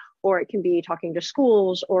nonprofit, or it can be talking to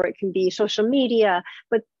schools, or it can be social media,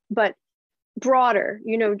 but broader,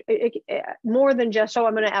 you know, more than just, oh,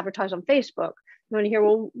 I'm going to advertise on Facebook. You want to hear,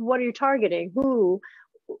 well, what are you targeting?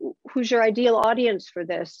 Who's your ideal audience for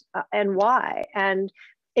this, and why? And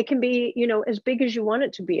it can be, you know, as big as you want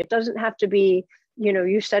it to be. It doesn't have to be, you know,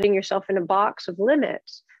 you setting yourself in a box of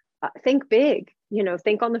limits. Think big, you know,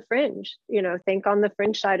 think on the fringe, you know, think on the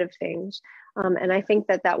fringe side of things. And I think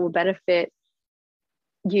that will benefit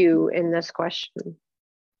you in this question.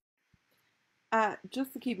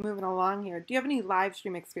 Just to keep moving along here, do you have any live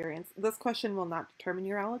stream experience? This question will not determine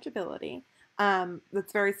your eligibility.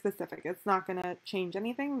 That's very specific. It's not going to change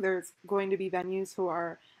anything. There's going to be venues who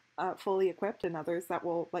are fully equipped, and others that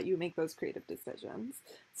will let you make those creative decisions.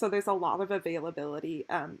 So there's a lot of availability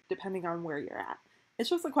depending on where you're at. It's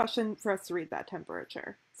just a question for us to read that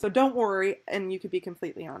temperature. So don't worry, and you could be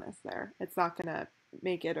completely honest there. It's not going to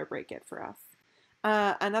make it or break it for us.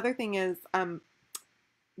 Another thing is going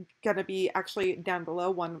to be actually down below,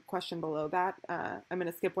 one question below that. I'm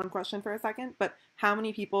going to skip one question for a second, but how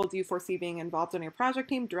many people do you foresee being involved on your project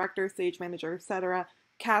team, director, stage manager, etc.?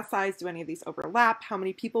 Cast size, do any of these overlap? How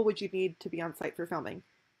many people would you need to be on site for filming?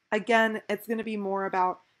 Again, it's going to be more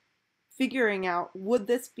about figuring out, would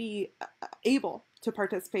this be able to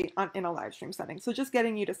participate in a live stream setting? So just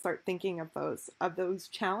getting you to start thinking of those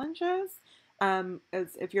challenges,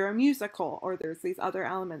 as if you're a musical or there's these other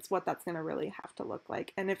elements, what that's going to really have to look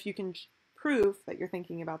like. And if you can prove that you're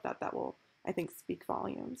thinking about that, that will, I think, speak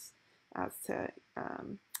volumes as to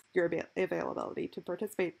your availability to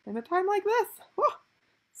participate in a time like this. Whoa,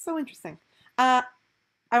 so interesting.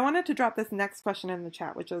 I wanted to drop this next question in the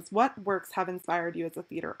chat, which is, what works have inspired you as a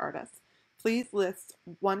theater artist? Please list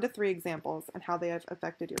 1 to 3 examples and how they have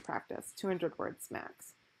affected your practice. 200 words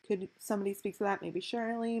max. Could somebody speak to that? Maybe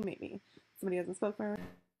Shirley, maybe somebody hasn't spoken.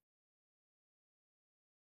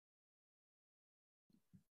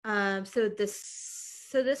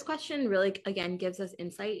 So this question really, again, gives us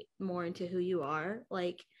insight more into who you are.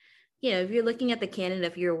 Like, you know, if you're looking at the canon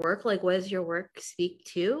of your work, like, what does your work speak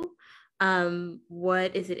to?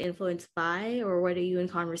 What is it influenced by, or what are you in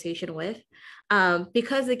conversation with?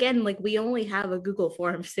 Because again, like, we only have a Google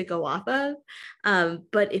Forms to go off of.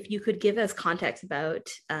 But if you could give us context about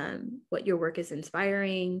what your work is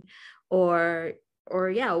inspiring, or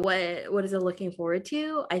yeah, what is it looking forward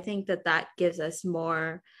to? I think that gives us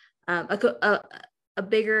more a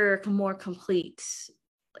bigger, more complete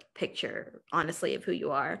picture, honestly, of who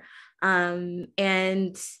you are. And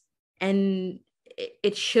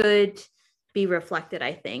it should be reflected,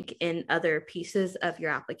 I think, in other pieces of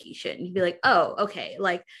your application. You'd be like, oh, okay,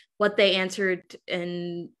 like what they answered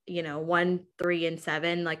in, 1, 3, and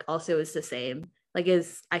 7, like also is the same. Like,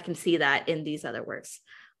 I can see that in these other works.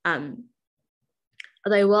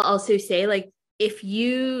 But I will also say, like, if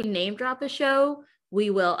you name drop a show, we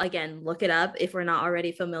will, again, look it up if we're not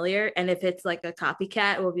already familiar. And if it's like a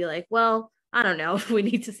copycat, we'll be like, well, I don't know if we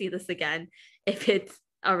need to see this again, if it's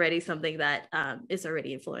already something that is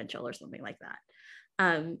already influential or something like that.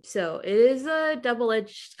 So it is a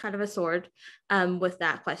double-edged kind of a sword with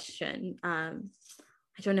that question. I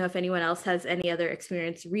don't know if anyone else has any other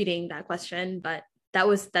experience reading that question, but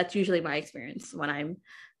that's usually my experience when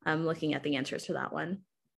I'm looking at the answers to that one.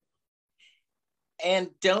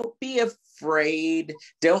 And don't be afraid.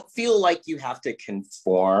 Don't feel like you have to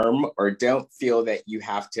conform, or don't feel that you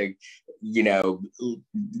have to,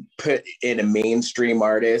 put in a mainstream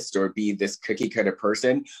artist or be this cookie cutter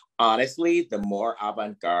person. Honestly, the more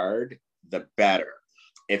avant-garde, the better.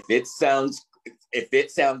 If it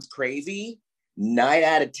sounds crazy, 9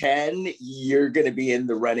 out of 10, you're going to be in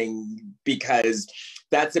the running, because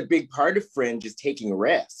that's a big part of Fringe, is taking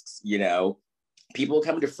risks. You know, people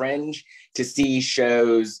come to Fringe to see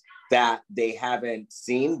shows that they haven't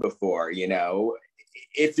seen before. You know,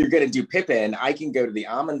 if you're going to do Pippin, I can go to the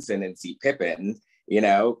Amundsen and see Pippin, you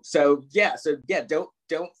know? So yeah,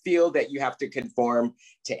 don't feel that you have to conform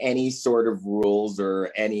to any sort of rules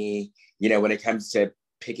or any, you know, when it comes to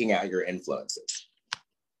picking out your influences.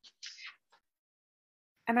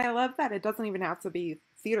 And I love that it doesn't even have to be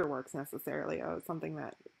theater works necessarily. Something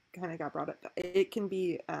that kind of got brought up. It can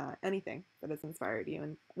be anything that has inspired you.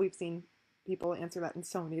 And we've seen people answer that in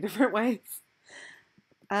so many different ways.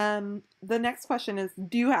 The next question is,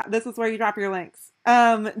 this is where you drop your links.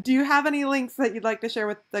 Do you have any links that you'd like to share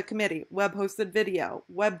with the committee? Web hosted video,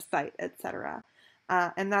 website, etc.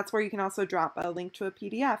 And that's where you can also drop a link to a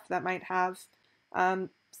PDF that might have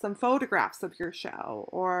some photographs of your show,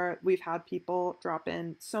 or we've had people drop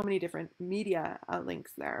in so many different media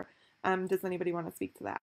links there. Does anybody want to speak to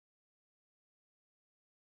that?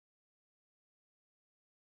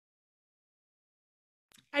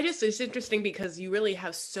 It's interesting because you really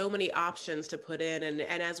have so many options to put in. And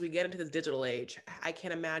as we get into this digital age, I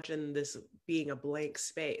can't imagine this being a blank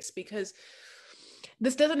space, because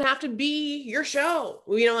this doesn't have to be your show.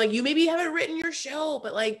 You know, like, you maybe haven't written your show,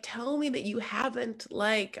 but like, tell me that you haven't,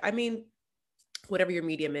 like, I mean, whatever your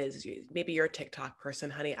medium is, maybe you're a TikTok person,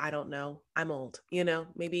 honey. I don't know. I'm old, you know,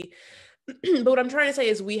 maybe. But what I'm trying to say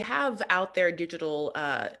is we have out there digital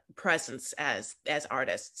presence as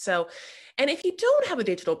artists. So, and if you don't have a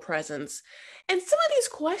digital presence, and some of these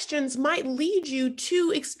questions might lead you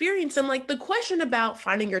to experience them, like the question about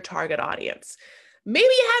finding your target audience. Maybe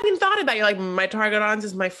you haven't thought about it. You're like, my target audience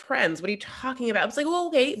is my friends. What are you talking about? It's like, well,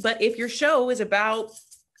 okay, but if your show is about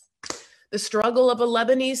the struggle of a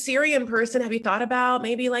Lebanese Syrian person, have you thought about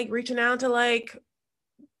maybe like reaching out to, like,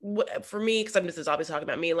 for me, because this is obviously talking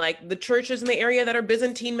about me, like the churches in the area that are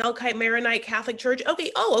Byzantine, Melkite, Maronite, Catholic Church.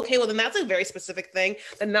 Okay. Oh, okay. Well, then that's a very specific thing,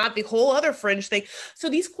 and not the whole other Fringe thing. So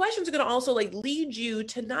these questions are going to also like lead you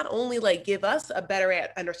to not only like give us a better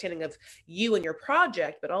understanding of you and your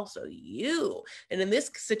project, but also you. And in this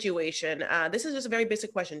situation, this is just a very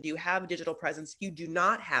basic question. Do you have a digital presence? You do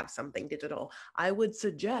not have something digital. I would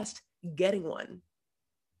suggest getting one.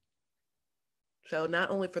 So not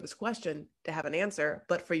only for this question to have an answer,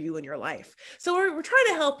 but for you in your life. So we're trying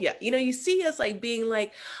to help you. You know, you see us like being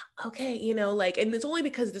like, okay, you know, like, and it's only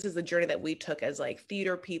because this is the journey that we took as like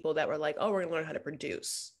theater people that were like, oh, we're gonna learn how to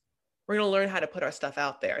produce. We're gonna learn how to put our stuff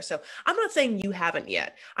out there. So I'm not saying you haven't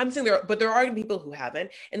yet. I'm saying there are people who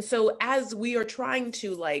haven't. And so as we are trying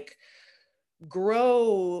to like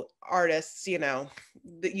grow artists, you know,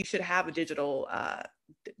 that you should have a digital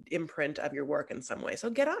imprint of your work in some way. So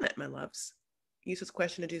get on it, my loves. Use this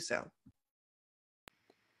question to do so.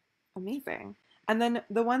 Amazing. And then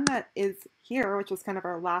the one that is here, which was kind of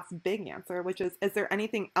our last big answer, which is there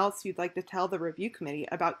anything else you'd like to tell the review committee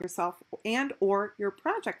about yourself and or your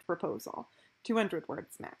project proposal? 200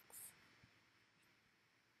 words max.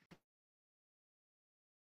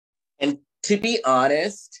 And to be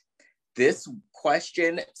honest, this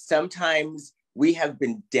question, sometimes we have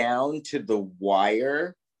been down to the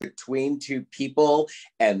wire between two people,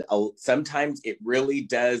 and sometimes it really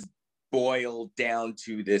does boil down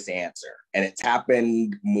to this answer, and it's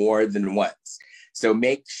happened more than once. So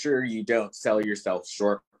make sure you don't sell yourself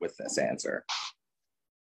short with this answer.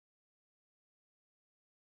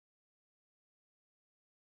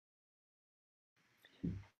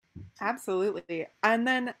 Absolutely. And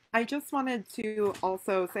then I just wanted to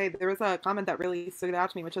also say there was a comment that really stood out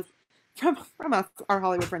to me, which is from us, our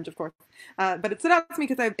Hollywood Fringe, of course. But it stood out to me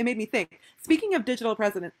because it made me think. Speaking of digital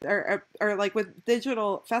presence, or like with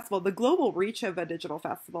digital festival, the global reach of a digital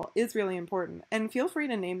festival is really important. And feel free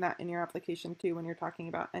to name that in your application too when you're talking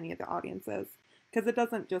about any of the audiences, because it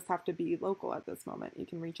doesn't just have to be local at this moment. You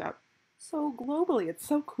can reach out so globally. It's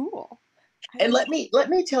so cool. And let me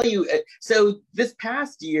tell you, so this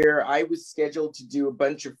past year, I was scheduled to do a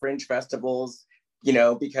bunch of Fringe festivals, you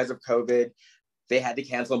know, because of COVID. They had to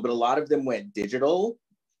cancel them, but a lot of them went digital.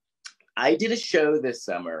 I did a show this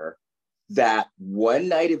summer that one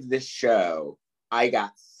night of this show, I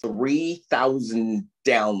got 3,000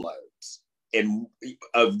 downloads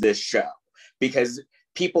of this show, because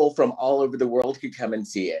people from all over the world could come and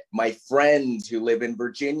see it. My friends who live in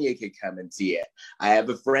Virginia could come and see it. I have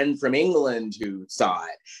a friend from England who saw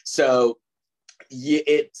it. So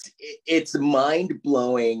it's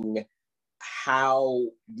mind-blowing how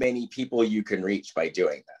many people you can reach by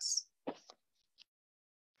doing this.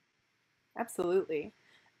 Absolutely.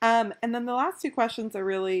 And then the last two questions are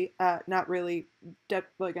really not really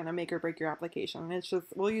going to make or break your application. It's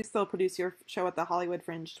just, will you still produce your show at the Hollywood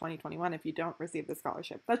Fringe 2021 if you don't receive the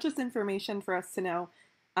scholarship? That's just information for us to know.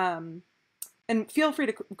 And feel free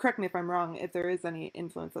to correct me if I'm wrong, if there is any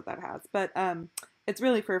influence that has. But it's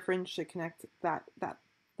really for Fringe to connect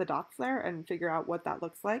the dots there and figure out what that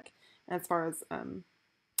looks like as far as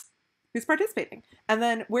who's participating. And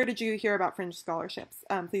then, where did you hear about Fringe scholarships?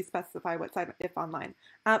 Please specify what site, if online.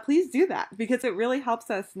 Please do that, because it really helps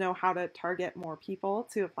us know how to target more people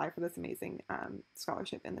to apply for this amazing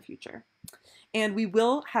scholarship in the future. And we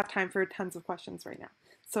will have time for tons of questions right now.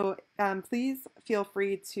 So please feel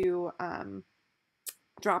free to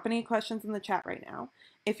drop any questions in the chat right now.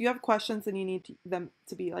 If you have questions and you need them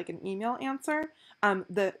to be like an email answer,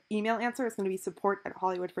 the email answer is going to be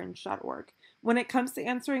support@hollywoodfringe.org. When it comes to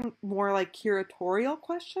answering more like curatorial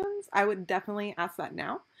questions, I would definitely ask that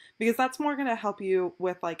now, because that's more going to help you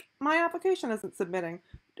with like, my application isn't submitting.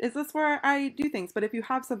 Is this where I do things? But if you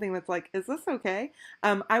have something that's like, is this okay?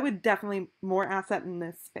 I would definitely more ask that in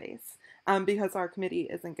this space. Because our committee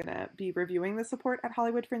isn't going to be reviewing the support at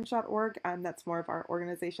hollywoodfringe.org. That's more of our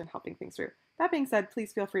organization helping things through. That being said,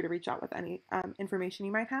 please feel free to reach out with any information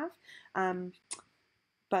you might have.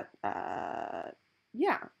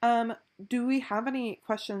 Yeah. Do we have any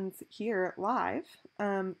questions here live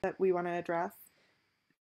that we want to address?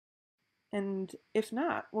 And if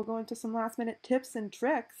not, we'll go into some last minute tips and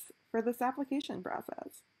tricks for this application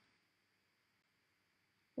process.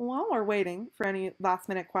 While we're waiting for any last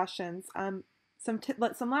minute questions, some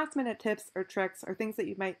last minute tips or tricks or things that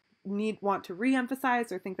you might want to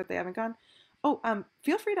re-emphasize or think that they haven't gone.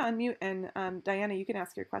 Feel free to unmute, and Diana, you can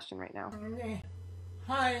ask your question right now. Okay.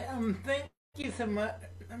 Hi, thank you so much.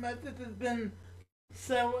 This has been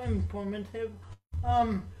so informative.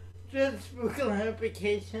 Just for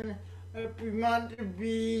clarification, if we want to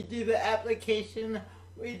redo the application,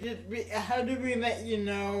 how do we let you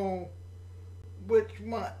know which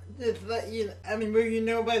one? Just let you, will you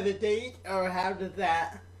know by the date, or how does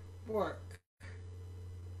that work?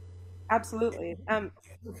 Absolutely. I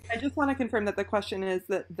just want to confirm that the question is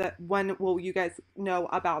that when will you guys know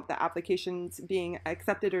about the applications being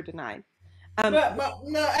accepted or denied? But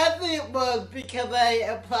no, actually it was because I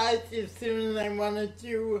applied too soon and I want to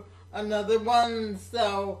do another one.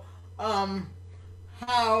 So,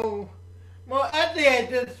 actually I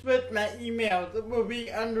just switched my emails. It will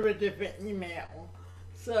be under a different email.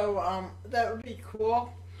 So, that would be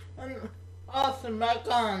cool. And awesome, back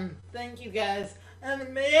on. Thank you guys.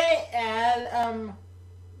 And may I add,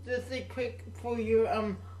 just a quick for your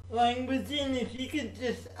languaging, if you could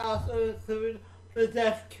just also include the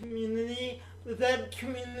deaf community. The deaf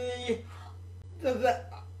community does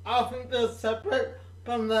often feel separate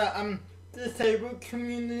from the disabled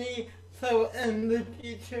community. So in the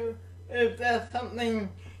future, if that's something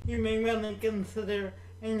you may want to consider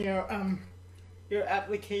in your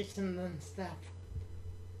application and stuff.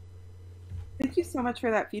 Thank you so much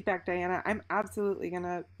for that feedback, Diana. I'm absolutely going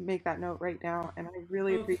to make that note right now, and I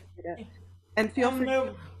really appreciate it. And feel free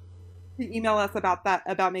to email us about that,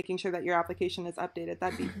 about making sure that your application is updated.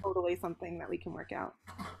 That'd be totally something that we can work out.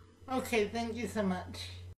 Okay, thank you so much.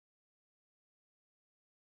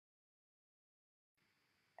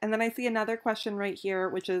 And then I see another question right here,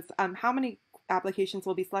 which is how many applications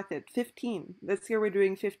will be selected? 15. This year we're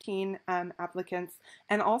doing 15 applicants,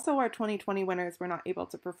 and also our 2020 winners were not able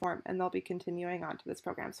to perform, and they'll be continuing on to this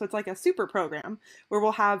program. So it's like a super program where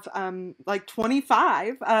we'll have like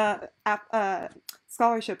 25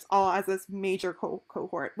 scholarships all as this major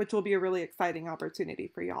cohort, which will be a really exciting opportunity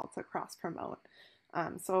for y'all to cross promote.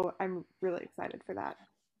 So I'm really excited for that.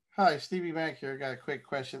 Hi, Stevie Mack here. Got a quick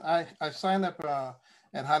question. I signed up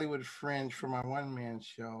at Hollywood Fringe for my one-man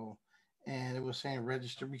show, and it was saying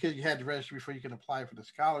register, because you had to register before you could apply for the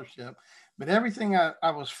scholarship. But everything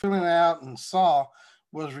I was filling out and saw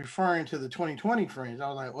was referring to the 2020 Fringe. I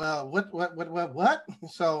was like, well, what?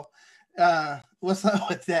 So what's up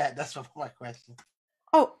with that? That's my question.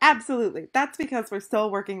 Oh, absolutely. That's because we're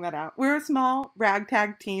still working that out. We're a small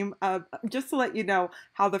ragtag team. Just to let you know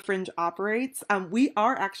how the Fringe operates, we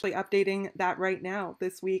are actually updating that right now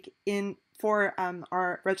this week for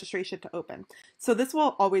our registration to open. So this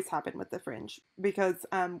will always happen with the Fringe, because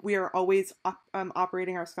we are always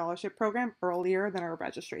operating our scholarship program earlier than our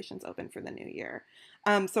registrations open for the new year.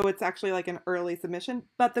 So it's actually like an early submission,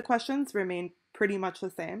 but the questions remain pretty much the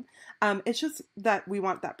same. It's just that we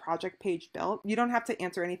want that project page built. You don't have to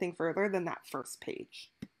answer anything further than that first page.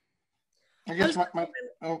 I guess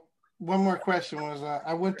one more question was,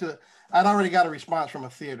 I'd already got a response from a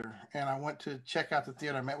theater, and I went to check out the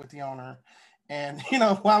theater. I met with the owner, And,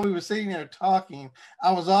 while we were sitting there talking,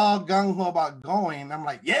 I was all gung-ho about going. I'm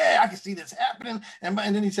like, yeah, I can see this happening. And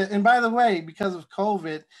then he said, and by the way, because of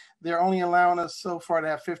COVID, they're only allowing us so far to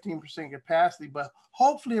have 15% capacity, but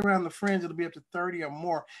hopefully around the Fringe, it'll be up to 30 or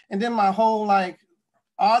more. And then my whole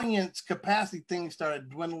audience capacity thing started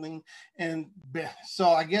dwindling. And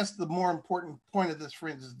so I guess the more important point of this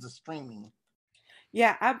Fringe is the streaming.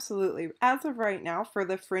 Yeah, absolutely. As of right now, for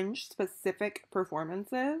the Fringe specific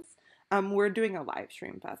performances, we're doing a live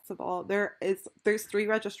stream festival. There's 3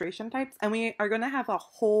 registration types, and we are going to have a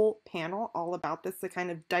whole panel all about this to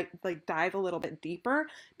kind of dive a little bit deeper,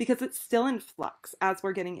 because it's still in flux as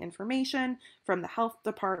we're getting information from the health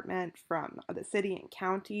department, from the city and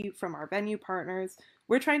county, from our venue partners.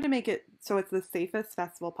 We're trying to make it so it's the safest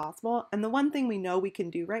festival possible. And the one thing we know we can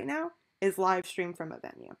do right now is live stream from a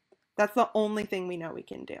venue. That's the only thing we know we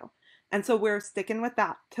can do. And so we're sticking with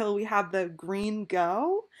that till we have the green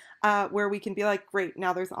go, where we can be like, great,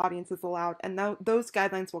 now there's audiences allowed. And those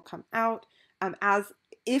guidelines will come out as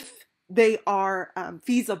if they are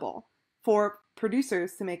feasible for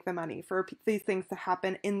producers to make the money, for these things to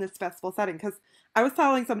happen in this festival setting. Because I was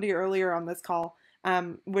telling somebody earlier on this call,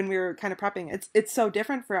 when we were kind of prepping, it's so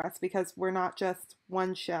different for us because we're not just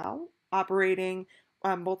one show operating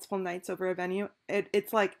multiple nights over a venue.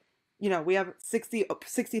 It's like, we have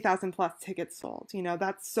 60,000 plus tickets sold.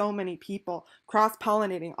 That's so many people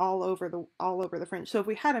cross-pollinating all over the Fringe. So if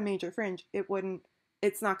we had a major Fringe,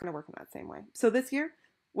 it's not going to work in that same way. So this year,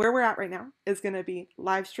 where we're at right now is going to be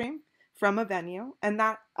live stream from a venue. And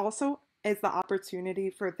that also is the opportunity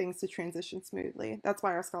for things to transition smoothly. That's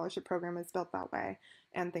why our scholarship program is built that way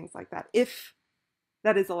and things like that, if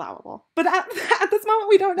that is allowable. But at this moment,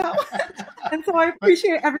 we don't know. And so I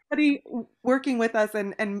appreciate everybody working with us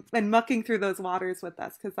and mucking through those waters with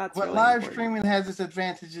us, because that's really live important. Streaming has its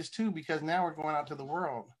advantages too, because now we're going out to the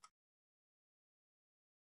world.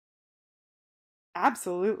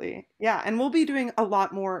 Absolutely. Yeah. And we'll be doing a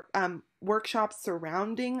lot more workshops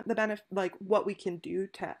surrounding the benefit, like what we can do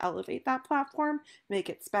to elevate that platform, make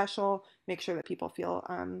it special, make sure that people feel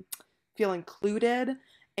included.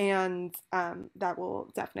 And that will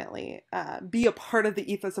definitely be a part of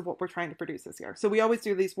the ethos of what we're trying to produce this year. So we always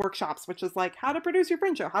do these workshops, which is like how to produce your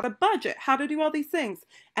Fringe show, how to budget, how to do all these things.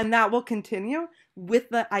 And that will continue with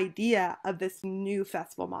the idea of this new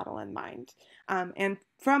festival model in mind. And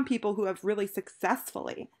from people who have really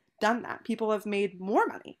successfully done that. People have made more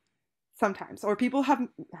money sometimes, or people have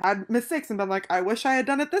had mistakes and been like, I wish I had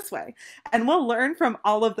done it this way. And we'll learn from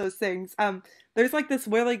all of those things. There's like this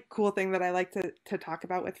really cool thing that I like to talk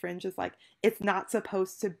about with Fringe is like, it's not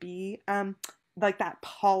supposed to be like that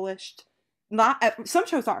polished, some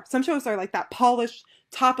shows are like that polished,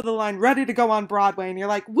 top of the line, ready to go on Broadway. And you're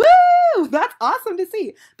like, woo, that's awesome to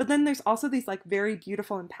see. But then there's also these like very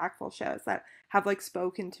beautiful, impactful shows that have like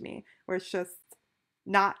spoken to me, where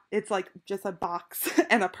it's like just a box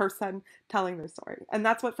and a person telling their story. And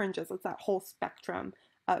that's what Fringe is. It's that whole spectrum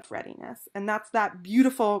of readiness. And that's that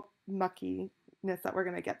beautiful muckiness that we're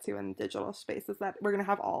going to get to in digital spaces, that we're going to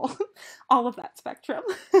have all of that spectrum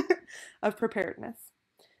of preparedness.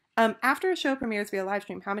 After a show premieres via live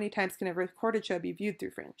stream, how many times can a recorded show be viewed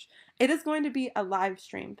through Fringe? It is going to be a live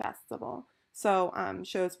stream festival. So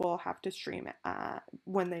shows will have to stream it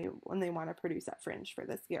when they want to produce at Fringe for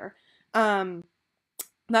this year.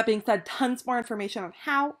 That being said, tons more information on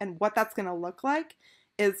how and what that's going to look like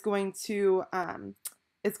is going to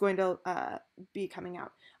be coming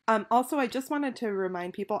out. Also, I just wanted to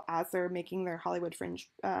remind people, as they're making their Hollywood Fringe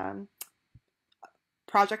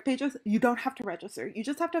project pages, you don't have to register. You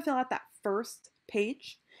just have to fill out that first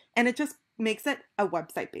page, and it just makes it a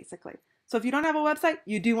website basically. So if you don't have a website,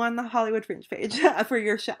 you do on the Hollywood Fringe page for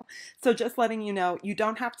your show. So just letting you know, you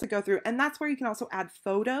don't have to go through. And that's where you can also add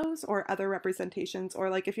photos or other representations, or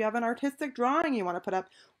like if you have an artistic drawing you want to put up,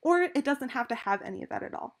 or it doesn't have to have any of that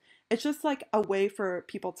at all. It's just like a way for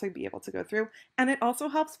people to be able to go through. And it also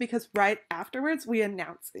helps because right afterwards, we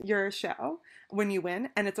announce your show when you win,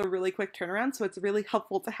 and it's a really quick turnaround. So it's really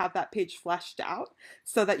helpful to have that page fleshed out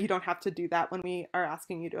so that you don't have to do that when we are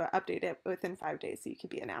asking you to update it within 5 days so you can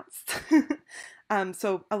be announced.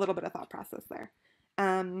 So a little bit of thought process there.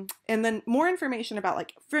 And then more information about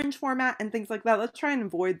like Fringe format and things like that. Let's try and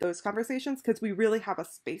avoid those conversations because we really have a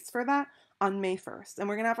space for that on May 1st. And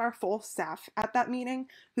we're going to have our full staff at that meeting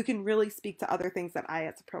who can really speak to other things that I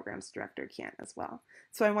as a programs director can't as well.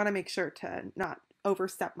 So I want to make sure to not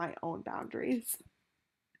overstep my own boundaries.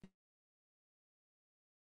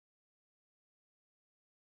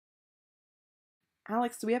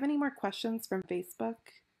 Alex, do we have any more questions from Facebook?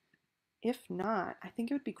 If not, I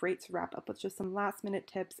think it would be great to wrap up with just some last minute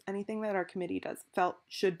tips. Anything that our committee does felt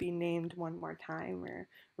should be named one more time or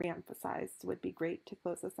reemphasized would be great to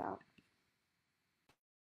close us out.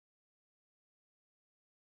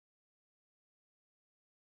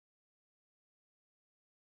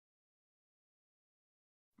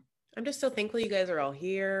 I'm just so thankful you guys are all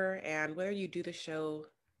here, and whether you do the show,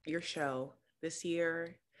 your show this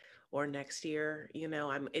year or next year, you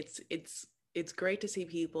know, it's great to see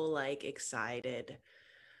people like excited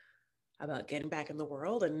about getting back in the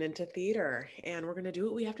world and into theater. And we're gonna do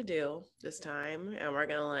what we have to do this time, and we're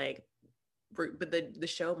gonna like, but the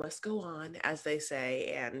show must go on, as they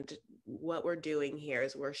say. And what we're doing here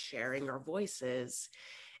is we're sharing our voices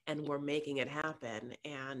and we're making it happen.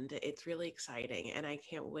 And it's really exciting. And I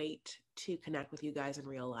can't wait to connect with you guys in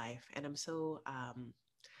real life. And I'm so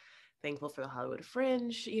thankful for the Hollywood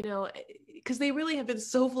Fringe, you know, because they really have been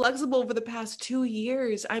so flexible over the past 2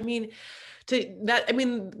 years. I mean,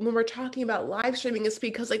 when we're talking about live streaming, it's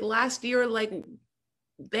because like last year, like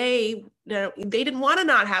they didn't want to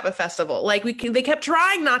not have a festival. Like they kept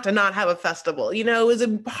trying not to have a festival. You know, it was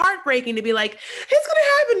heartbreaking to be like, it's going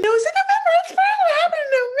to happen. No, it's in November. It's going to happen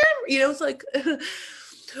in November. You know, it's like,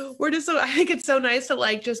 I think it's so nice to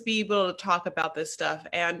like just be able to talk about this stuff.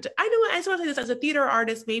 And I know, I just want to say this, as a theater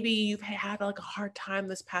artist, maybe you've had like a hard time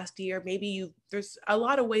this past year. Maybe there's a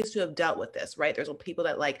lot of ways to have dealt with this, right? There's people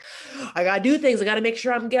that like, I got to do things. I got to make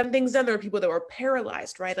sure I'm getting things done. There are people that were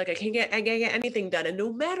paralyzed, right? Like I can't get anything done. And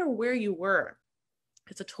no matter where you were,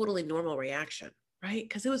 it's a totally normal reaction, right?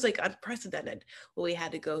 Because it was like unprecedented what we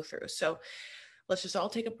had to go through. So let's just all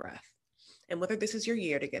take a breath. And whether this is your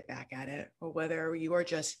year to get back at it, or whether you are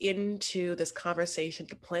just into this conversation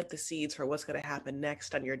to plant the seeds for what's going to happen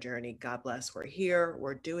next on your journey, God bless. We're here,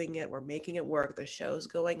 we're doing it, we're making it work. The show's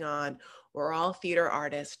going on. We're all theater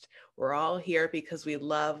artists. We're all here because we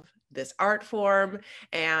love this art form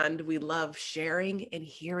and we love sharing and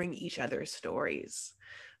hearing each other's stories.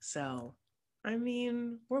 So, I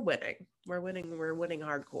mean, we're winning. We're winning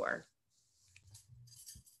hardcore.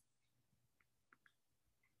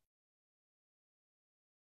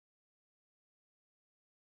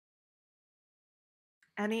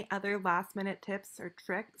 Any other last minute tips or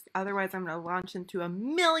tricks? Otherwise, I'm going to launch into a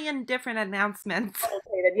million different announcements.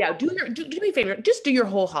 Yeah, do me a favor. Just do your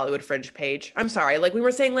whole Hollywood Fringe page. I'm sorry. Like we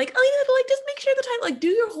were saying, like, oh, yeah, like just make sure the title, like do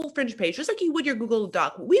your whole Fringe page, just like you would your Google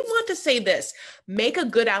Doc. We want to say this, make a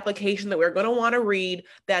good application that we're going to want to read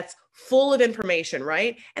that's full of information,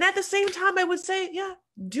 right? And at the same time, I would say, yeah,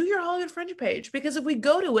 do your Hollywood Fringe page, because if we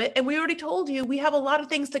go to it and we already told you we have a lot of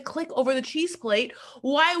things to click over the cheese plate,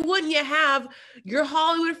 why wouldn't you have your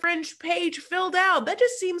Hollywood Fringe page filled out? That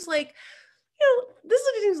just seems like, you know, this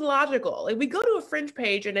seems logical. Like we go to a Fringe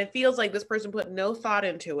page and it feels like this person put no thought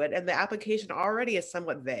into it and the application already is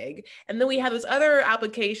somewhat vague. And then we have this other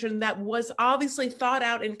application that was obviously thought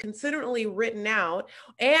out and considerately written out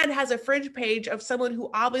and has a Fringe page of someone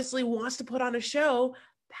who obviously wants to put on a show.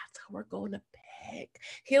 That's how we're going to pick.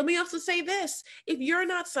 Hear me also say this. If you're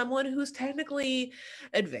not someone who's technically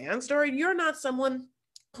advanced, or you're not someone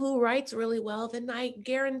who writes really well, then I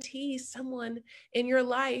guarantee someone in your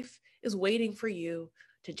life is waiting for you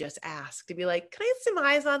to just ask, to be like, can I have some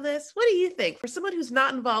eyes on this? What do you think? For someone who's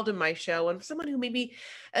not involved in my show and for someone who maybe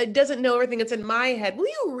doesn't know everything that's in my head, will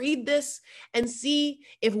you read this and see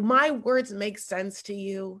if my words make sense to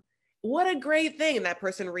you? What a great thing. And that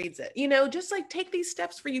person reads it, you know, just like take these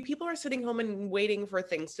steps for you. People are sitting home and waiting for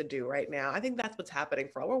things to do right now. I think that's what's happening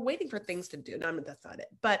for all. We're waiting for things to do. No, I mean, that's not it.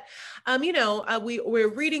 But, you know, we're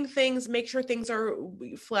reading things, make sure things are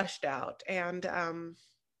fleshed out, and,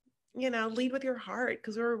 you know, lead with your heart,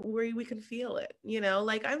 because we can feel it, you know,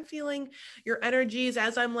 like I'm feeling your energies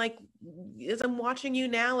as I'm watching you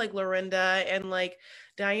now, like Lorinda and like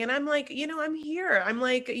Diane. I'm like, you know, I'm here. I'm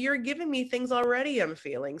like, you're giving me things already I'm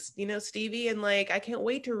feeling, you know, Stevie. And like, I can't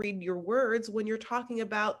wait to read your words when you're talking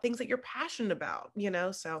about things that you're passionate about, you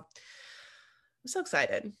know, so I'm so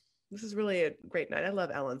excited. This is really a great night. I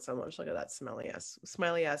love Ellen so much. Look at that smiley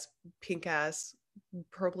ass, pink ass,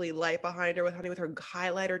 purpley light behind her with her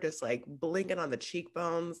highlighter just like blinking on the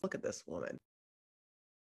cheekbones. Look at this woman.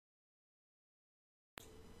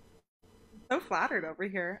 So flattered over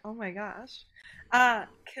here. Oh my gosh.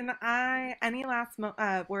 Any last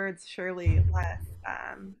words, Shirley,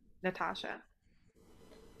 Natasha?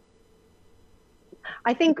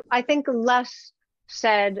 I think Les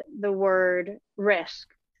said the word risk,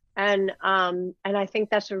 and I think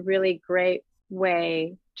that's a really great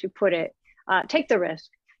way to put it. Take the risk,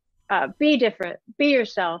 be different, be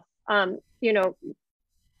yourself, you know,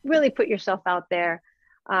 really put yourself out there.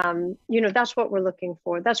 You know, that's what we're looking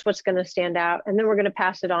for. That's what's going to stand out. And then we're going to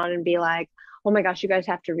pass it on and be like, oh my gosh, you guys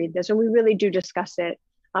have to read this. And we really do discuss it.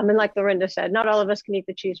 And like Lorinda said, not all of us can eat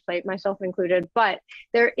the cheese plate, myself included, but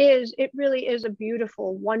it really is a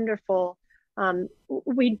beautiful, wonderful,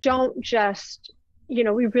 we don't just, you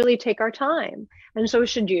know, we really take our time, and so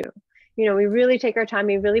should you. You know, we really take our time,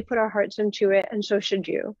 we really put our hearts into it, and so should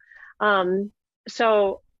you.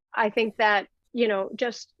 So I think that, you know,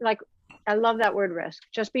 just like, I love that word risk,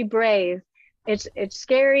 just be brave. It's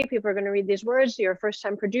scary. People are going to read these words. You're a first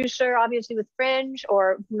time producer, obviously with Fringe,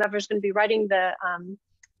 or whomever's going to be writing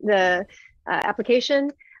the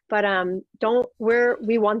application. But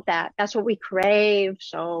we want that. That's what we crave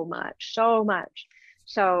so much, so much.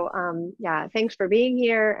 So yeah, thanks for being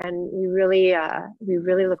here, and we really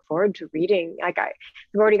look forward to reading. Like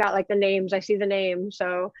we've already got like the names. I see the names,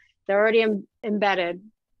 so they're already embedded.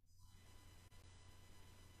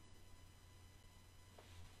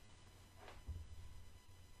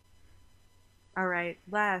 All right,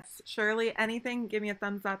 Les, Shirley, anything? Give me a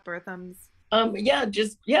thumbs up or a thumbs.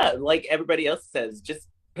 Yeah, like everybody else says, just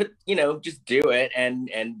just do it and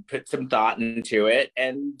put some thought into it,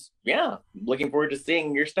 and yeah, looking forward to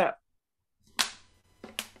seeing your stuff.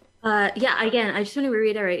 Yeah, again, I just want to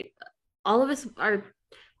reiterate, all of us are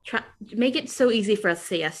make it so easy for us to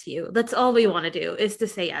say yes to you. That's all we want to do, is to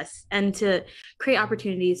say yes and to create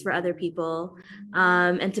opportunities for other people,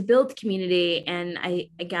 and to build community. And I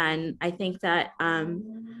think that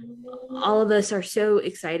all of us are so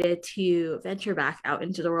excited to venture back out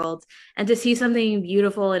into the world and to see something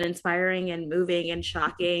beautiful and inspiring and moving and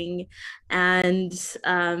shocking, and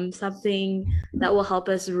something that will help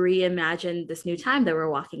us reimagine this new time that we're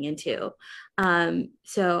walking into.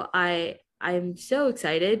 So I'm so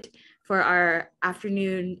excited for our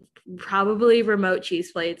afternoon, probably remote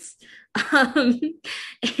cheese plates.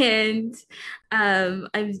 And I'm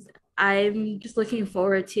just looking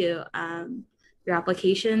forward to your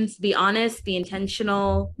applications. Be honest, be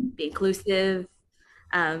intentional, be inclusive,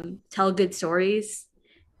 tell good stories,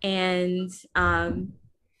 and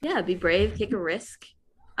yeah, be brave, take a risk.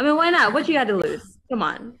 I mean, why not? What you got to lose? Come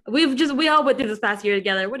on. We all went through this past year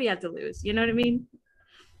together. What do you have to lose? You know what I mean?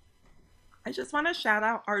 I just want to shout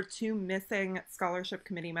out our 2 missing scholarship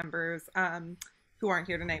committee members who aren't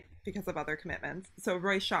here tonight because of other commitments. So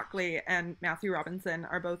Roy Shockley and Matthew Robinson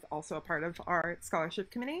are both also a part of our scholarship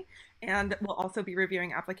committee, and will also be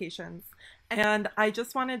reviewing applications. And I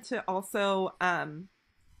just wanted to also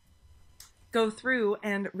go through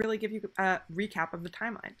and really give you a recap of the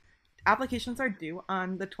timeline. Applications are due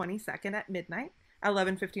on the 22nd at midnight,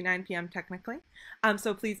 11:59 p.m. technically.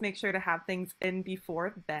 So please make sure to have things in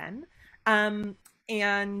before then. And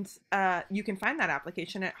you can find that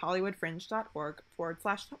application at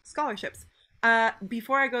hollywoodfringe.org/scholarships.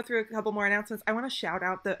 Before I go through a couple more announcements, I want to shout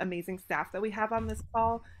out the amazing staff that we have on this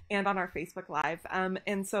call and on our Facebook Live.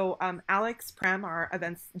 And so Alex Prem, our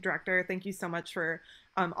events director, thank you so much for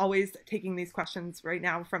always taking these questions right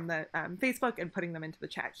now from the Facebook and putting them into the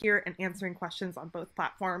chat here and answering questions on both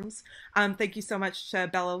platforms. Thank you so much to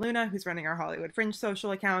Bella Luna, who's running our Hollywood Fringe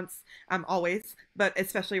social accounts, always, but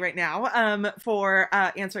especially right now, for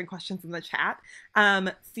answering questions in the chat.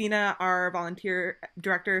 Sina, our volunteer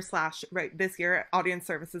director / right this year audience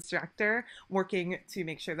services director, working to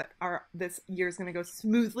make sure that this year is going to go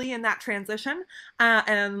smoothly in that transition.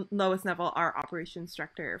 And Lois Neville, our operations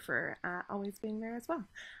director, for always being there as well.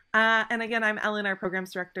 And again, I'm Ellen, our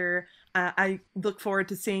programs director. I look forward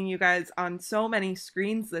to seeing you guys on so many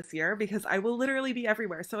screens this year, because I will literally be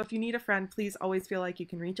everywhere. So if you need a friend, please always feel like you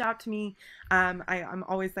can reach out to me. I'm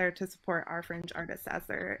always there to support our Fringe artists as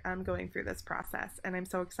they're going through this process. And I'm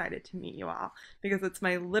so excited to meet you all, because it's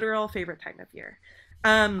my literal favorite time of year.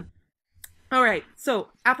 All right, so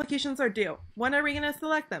applications are due. When are we going to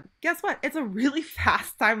select them? Guess what? It's a really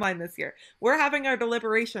fast timeline this year. We're having our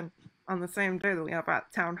deliberation on the same day that we have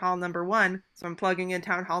at Town Hall number 1. So I'm plugging in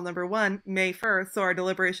Town Hall number 1, May 1st. So our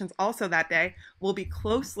deliberations also that day will be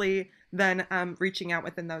closely then reaching out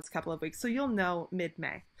within those couple of weeks. So you'll know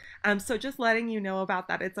mid-May. So just letting you know about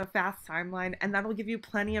that. It's a fast timeline, and that'll give you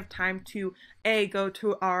plenty of time to go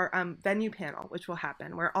to our venue panel, which will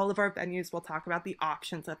happen, where all of our venues will talk about the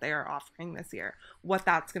options that they are offering this year, what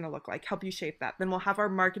that's going to look like, help you shape that. Then we'll have our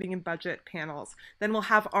marketing and budget panels. Then we'll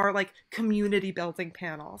have our community building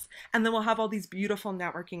panels. And then we'll have all these beautiful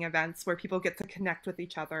networking events where people get to connect with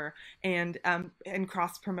each other and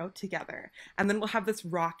cross promote together. And then we'll have this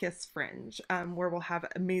raucous Fringe, where we'll have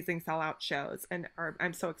amazing sellout shows, and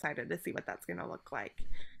I'm so excited to see what that's going to look like.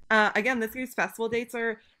 Again, this year's festival dates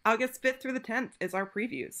are August 5th through the 10th is our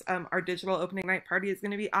previews. Our digital opening night party is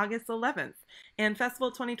going to be August 11th. And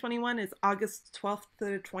Festival 2021 is August 12th to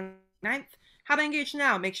the 29th. How to engage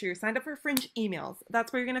now? Make sure you're signed up for Fringe emails.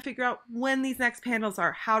 That's where you're going to figure out when these next panels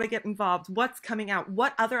are, how to get involved, what's coming out,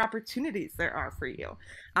 what other opportunities there are for you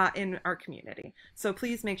in our community. So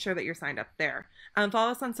please make sure that you're signed up there.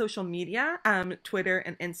 Follow us on social media, Twitter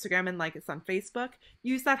and Instagram, and like us on Facebook.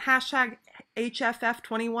 Use that hashtag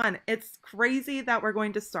HFF21. It's crazy that we're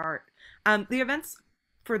going to start. The events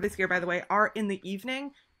for this year, by the way, are in the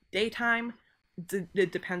evening, daytime.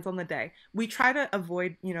 It depends on the day. We try to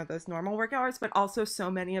avoid, those normal work hours, but also so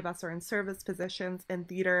many of us are in service positions in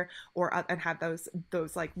theater and have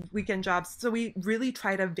those like weekend jobs. So we really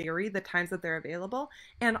try to vary the times that they're available.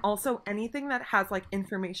 And also anything that has like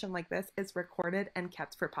information like this is recorded and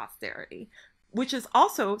kept for posterity, which is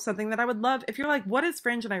also something that I would love. If you're like, what is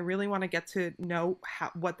Fringe? And I really want to get to know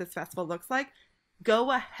what this festival looks like.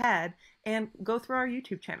 Go ahead and go through our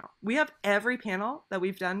YouTube channel. We have every panel that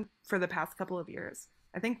we've done for the past couple of years.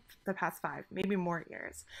 I think the past 5, maybe more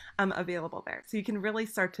years, available there. So you can really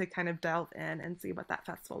start to kind of delve in and see what that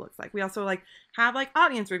festival looks like. We also have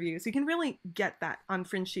audience reviews. You can really get that on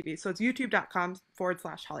Fringe TV. So it's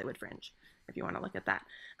youtube.com/Hollywood Fringe if you want to look at that.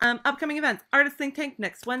 Upcoming events, Artist Think Tank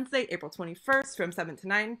next Wednesday, April 21st from 7 to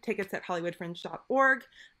 9. Tickets at hollywoodfringe.org.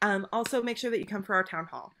 Also make sure that you come for our town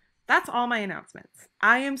hall. That's all my announcements.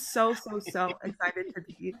 I am so excited to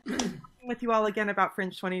be with you all again about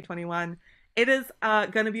Fringe 2021. It is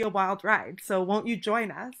going to be a wild ride. So won't you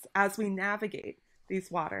join us as we navigate these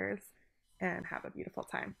waters and have a beautiful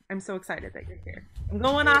time? I'm so excited that you're here. I'm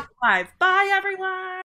going off live. Bye, everyone.